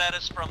coming in at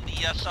us from the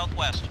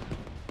southwest.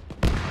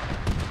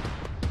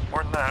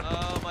 More than that.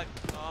 Oh,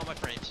 my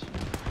frames.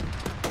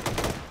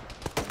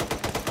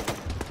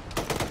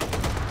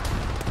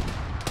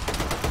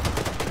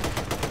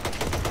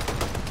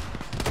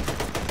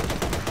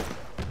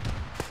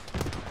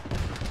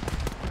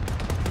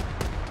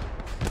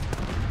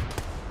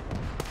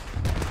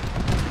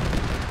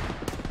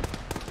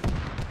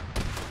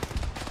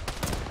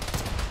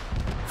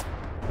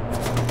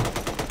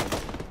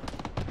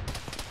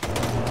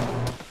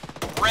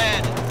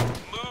 Red,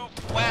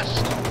 move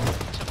west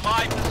to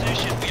my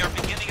position. We are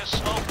beginning a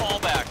slow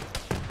fallback.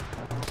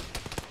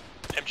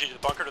 MG, the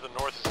bunker to the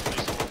north is at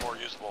least a little more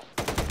usable.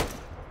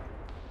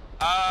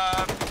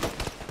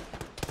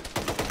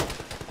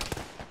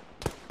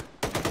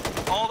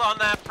 Hold on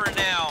that for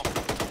now.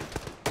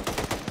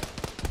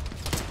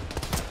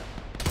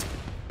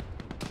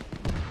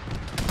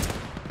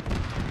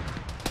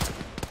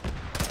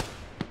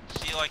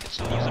 See, I can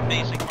still use a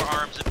basic for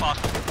arms if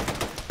possible.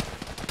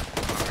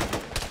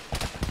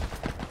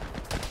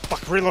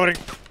 Fuck, reloading.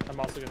 I'm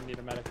also gonna need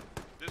a medic.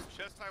 This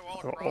chest high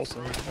wall Oh, across the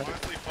also, road is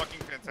honestly fucking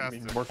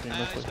fantastic. morphine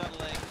He's liquid. got a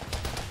leg.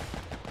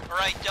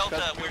 Alright,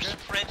 Delta, we're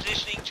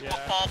transitioning to a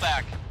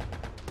fallback.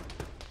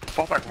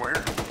 Fallback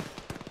where?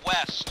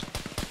 West.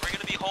 We're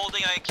going to be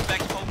holding, I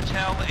expect,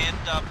 Hotel and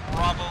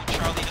Bravo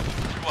Charlie to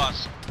move through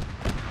us.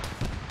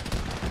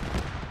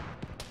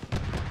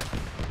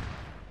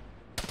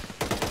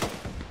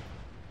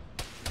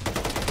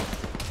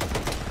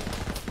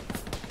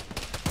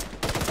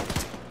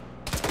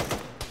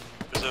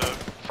 There's a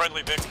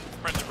friendly Vic,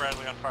 friendly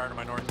Bradley on fire to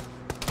my north.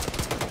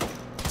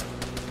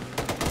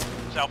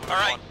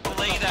 Alright,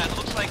 belay that.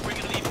 Looks like we're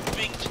going to be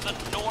moving to the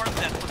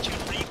north at platoon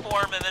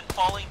reform and then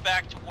falling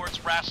back towards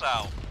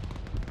Rassau.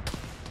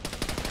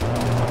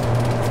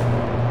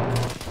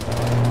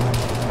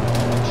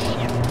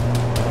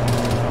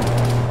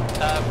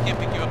 Can't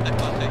pick you up that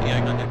close. Yeah,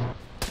 I got it.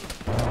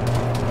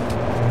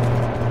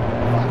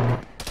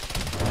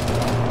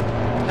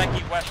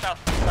 Techie, west, south,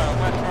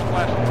 west,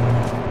 northwest.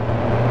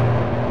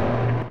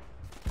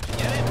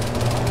 Get it?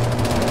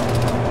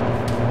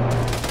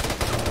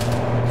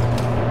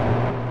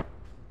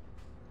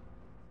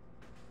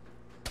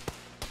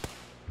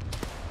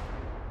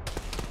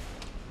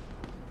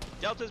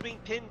 Delta's being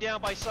pinned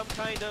down by some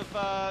kind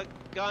of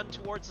gun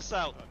towards the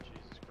south.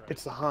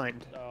 It's the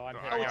Hind. Oh, I'm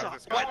Oh, it's a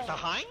what? The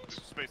Hind?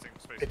 Spacing.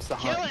 It's the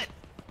Kill Hind. it!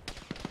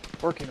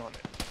 Working on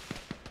it.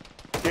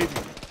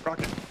 Engaging.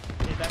 Rocket.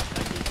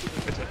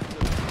 It's it.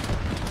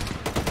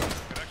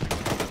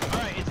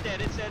 Alright, it's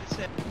dead.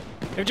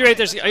 MG8,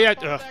 there's... yeah,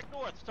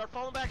 Start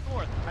falling back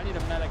north. I need a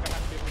medic. I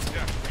have to be able to...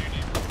 Yeah, you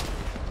need.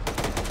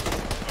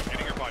 Oh,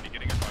 getting your body.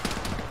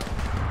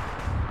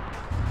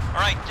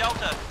 Alright,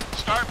 Delta,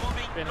 start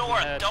moving Spin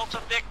north. ahead. Delta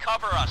Vic,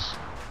 cover us.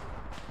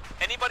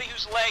 Anybody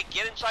who's leg,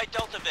 get inside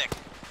Delta Vic.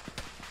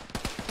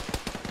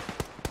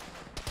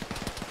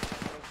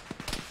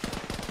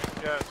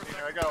 Yeah,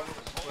 Senior, I got a little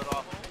split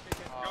off.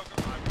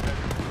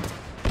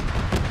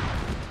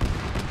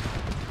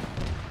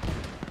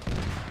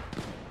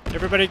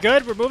 Everybody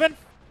good? We're moving?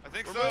 I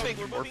think We're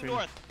so. moving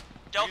north.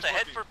 Delta,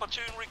 head for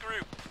platoon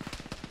regroup.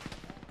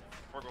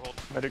 Forgo, hold.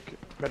 Medic,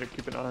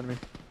 keep an eye on me.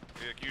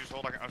 Yeah, can you just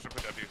hold? I should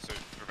put W so to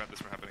prevent this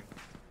from happening.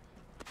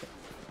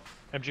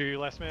 MG, you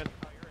last man?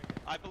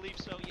 I believe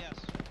so, yes.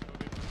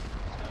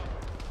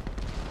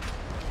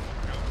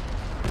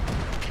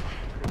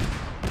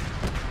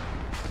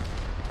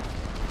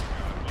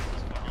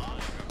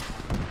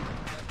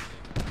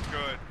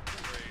 Good.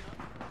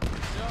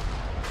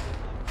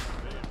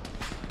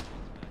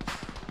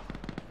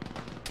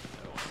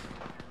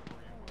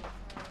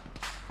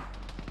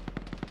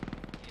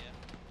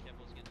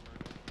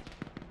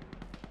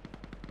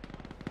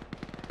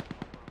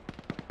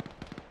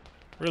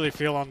 Really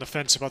feel on the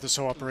fence about this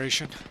whole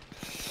operation.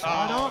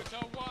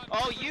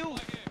 Oh,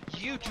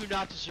 you do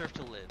not deserve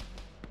to live.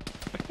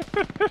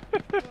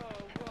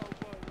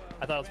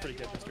 I thought it was pretty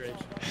good, Mr.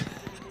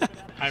 H.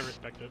 I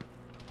respect it.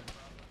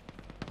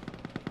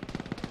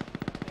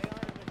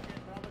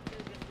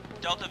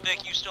 Delta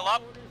Vic, you still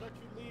up?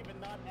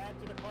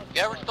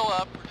 Yeah, we're still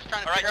up. We're just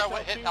trying to figure out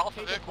what hit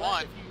Alpha Vic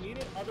 1.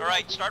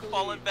 Alright, start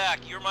falling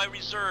back. You're my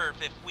reserve.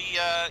 If we,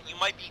 you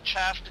might be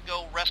tasked to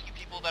go rescue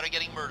people that are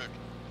getting murdered.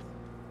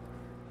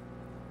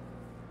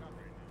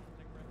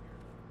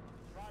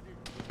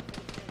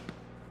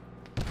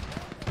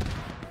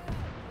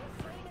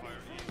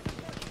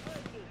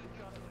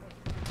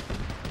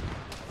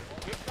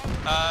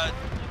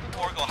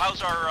 Orgo,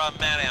 how's our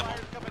man ammo?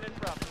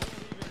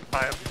 I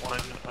have one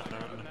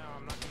unknown.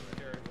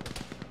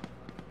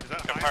 Is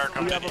that Empire We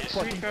coming have a in east.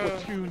 fucking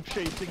platoon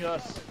chasing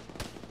us.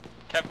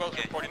 Capco's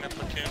reporting a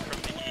platoon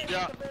from the east.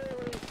 Yeah.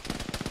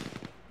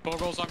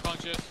 Bogo's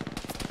unconscious.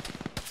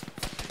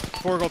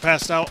 Forgo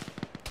passed out.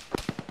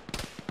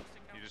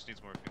 He just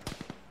needs morphine.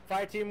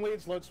 Fire team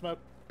leads, load smoke.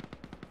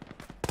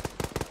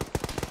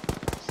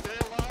 Stay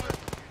alive.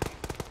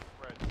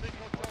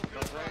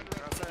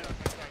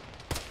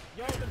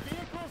 Yo, the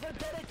vehicles are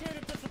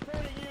dedicated to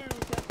supporting you,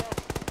 Tempo.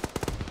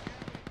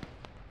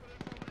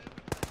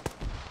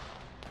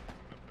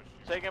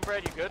 Taking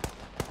bread, you good?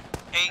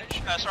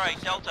 Sorry,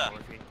 Delta.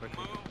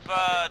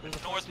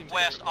 Move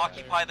northwest,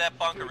 occupy that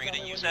bunker. We're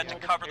gonna use that to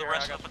cover the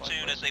rest of the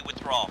platoon as they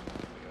withdraw.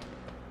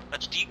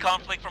 Let's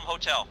deconflict from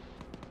hotel.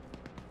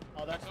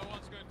 Oh, that's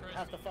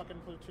half the fucking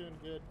platoon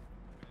good.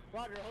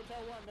 Roger,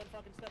 Hotel 1, then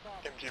fucking step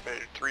off. MG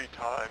made 3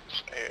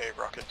 times AA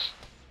rockets.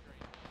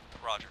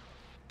 Roger.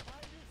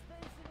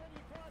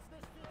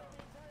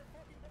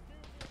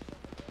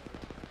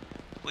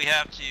 We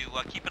have to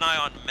keep an eye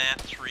on Mat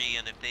 3,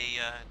 and if they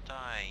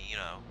die, you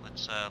know,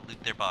 let's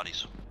loot their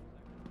bodies.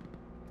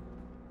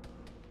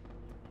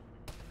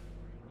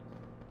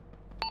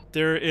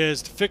 There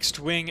is fixed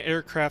wing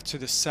aircraft to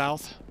the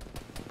south.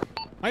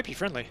 Might be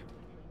friendly.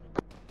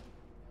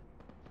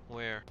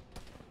 Where?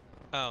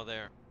 Oh,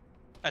 there.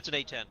 That's an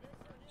A-10.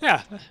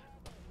 Yeah.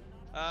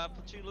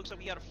 Platoon, looks like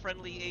we got a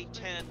friendly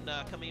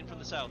A-10 coming in from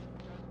the south.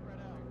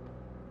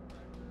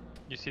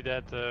 You see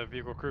that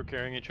vehicle crew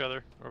carrying each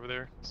other over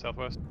there,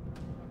 southwest?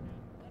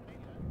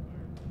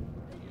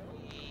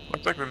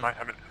 Looks like we might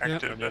have an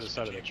active On the other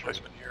side of SMG that tree.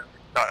 placement here.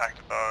 Not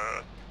active,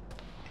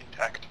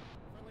 intact.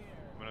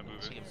 I'm gonna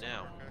move See him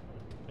now.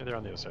 Yeah, they're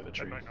on the other side of the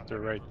tree. They're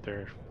right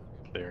there.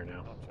 There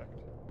now. I'll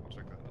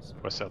check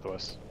that. West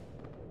southwest.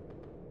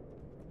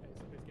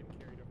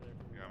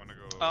 Yeah, I'm gonna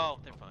go. Oh,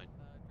 they're fine.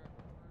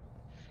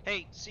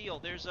 Hey, Seal,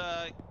 there's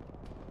a...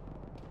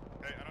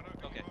 Hey, I don't know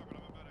if you Okay. are, but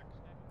I'm a medic.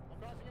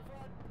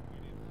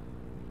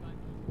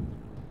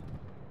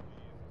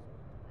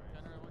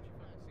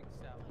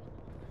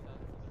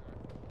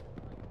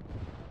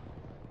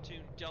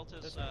 Platoon,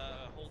 Delta's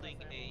holding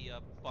a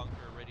bunker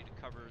ready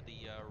to cover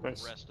the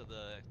Nice. rest of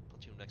the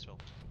platoon exfil.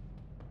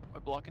 Am I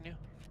blocking you?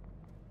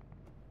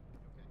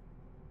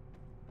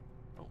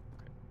 Oh,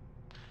 okay.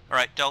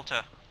 Alright,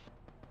 Delta.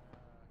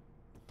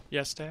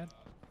 Yes, Dad?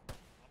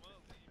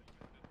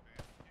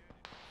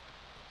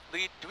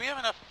 Lee, do we have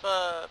enough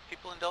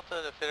people in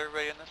Delta to fit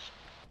everybody in this?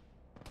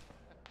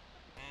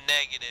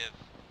 Negative.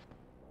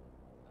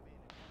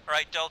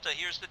 Alright, Delta,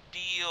 here's the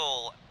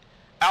deal.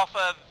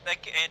 Alpha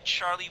Vic and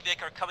Charlie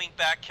Vic are coming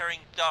back carrying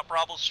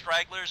Bravo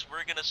stragglers.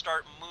 We're gonna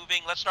start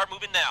moving. Let's start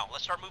moving now.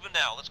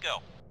 Let's go.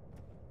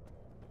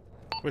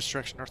 Which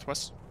direction?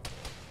 Northwest?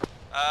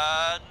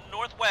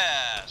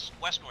 Northwest.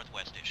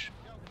 West-northwest-ish.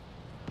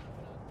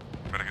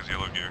 Medic is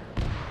yellow gear.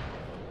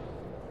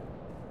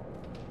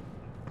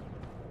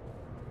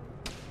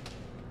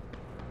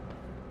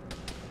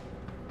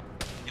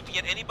 If we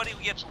get anybody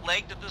who gets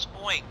legged at this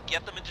point,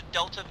 get them into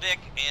Delta Vic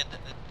and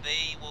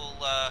they will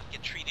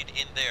get treated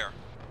in there.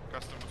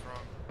 Custom was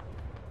wrong.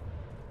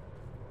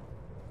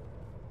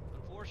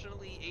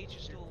 Unfortunately, H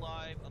is still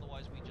alive,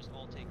 otherwise we just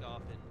all take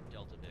off in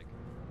Delta Vic.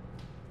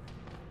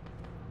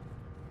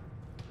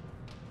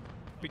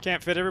 We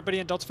can't fit everybody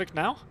in Delta Vic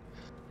now?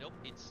 Nope,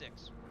 it's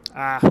 6.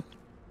 Ah.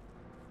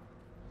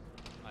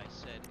 I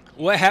said...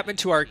 What happened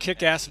to our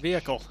kick-ass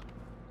vehicle?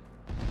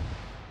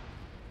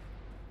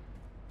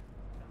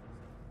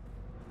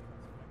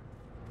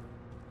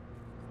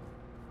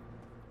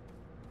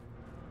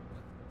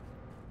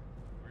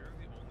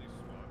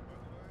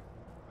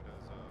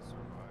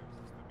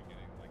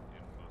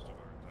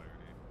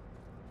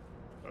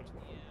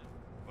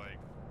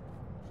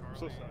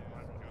 So sad.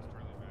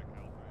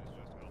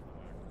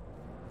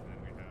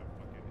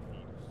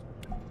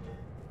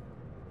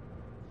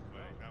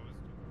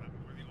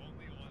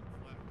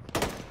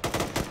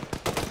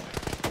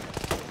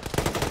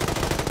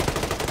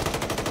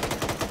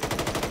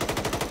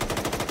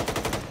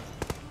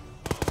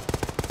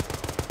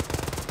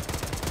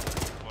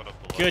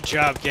 Good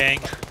job, gang.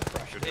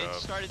 Good It job.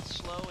 started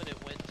slow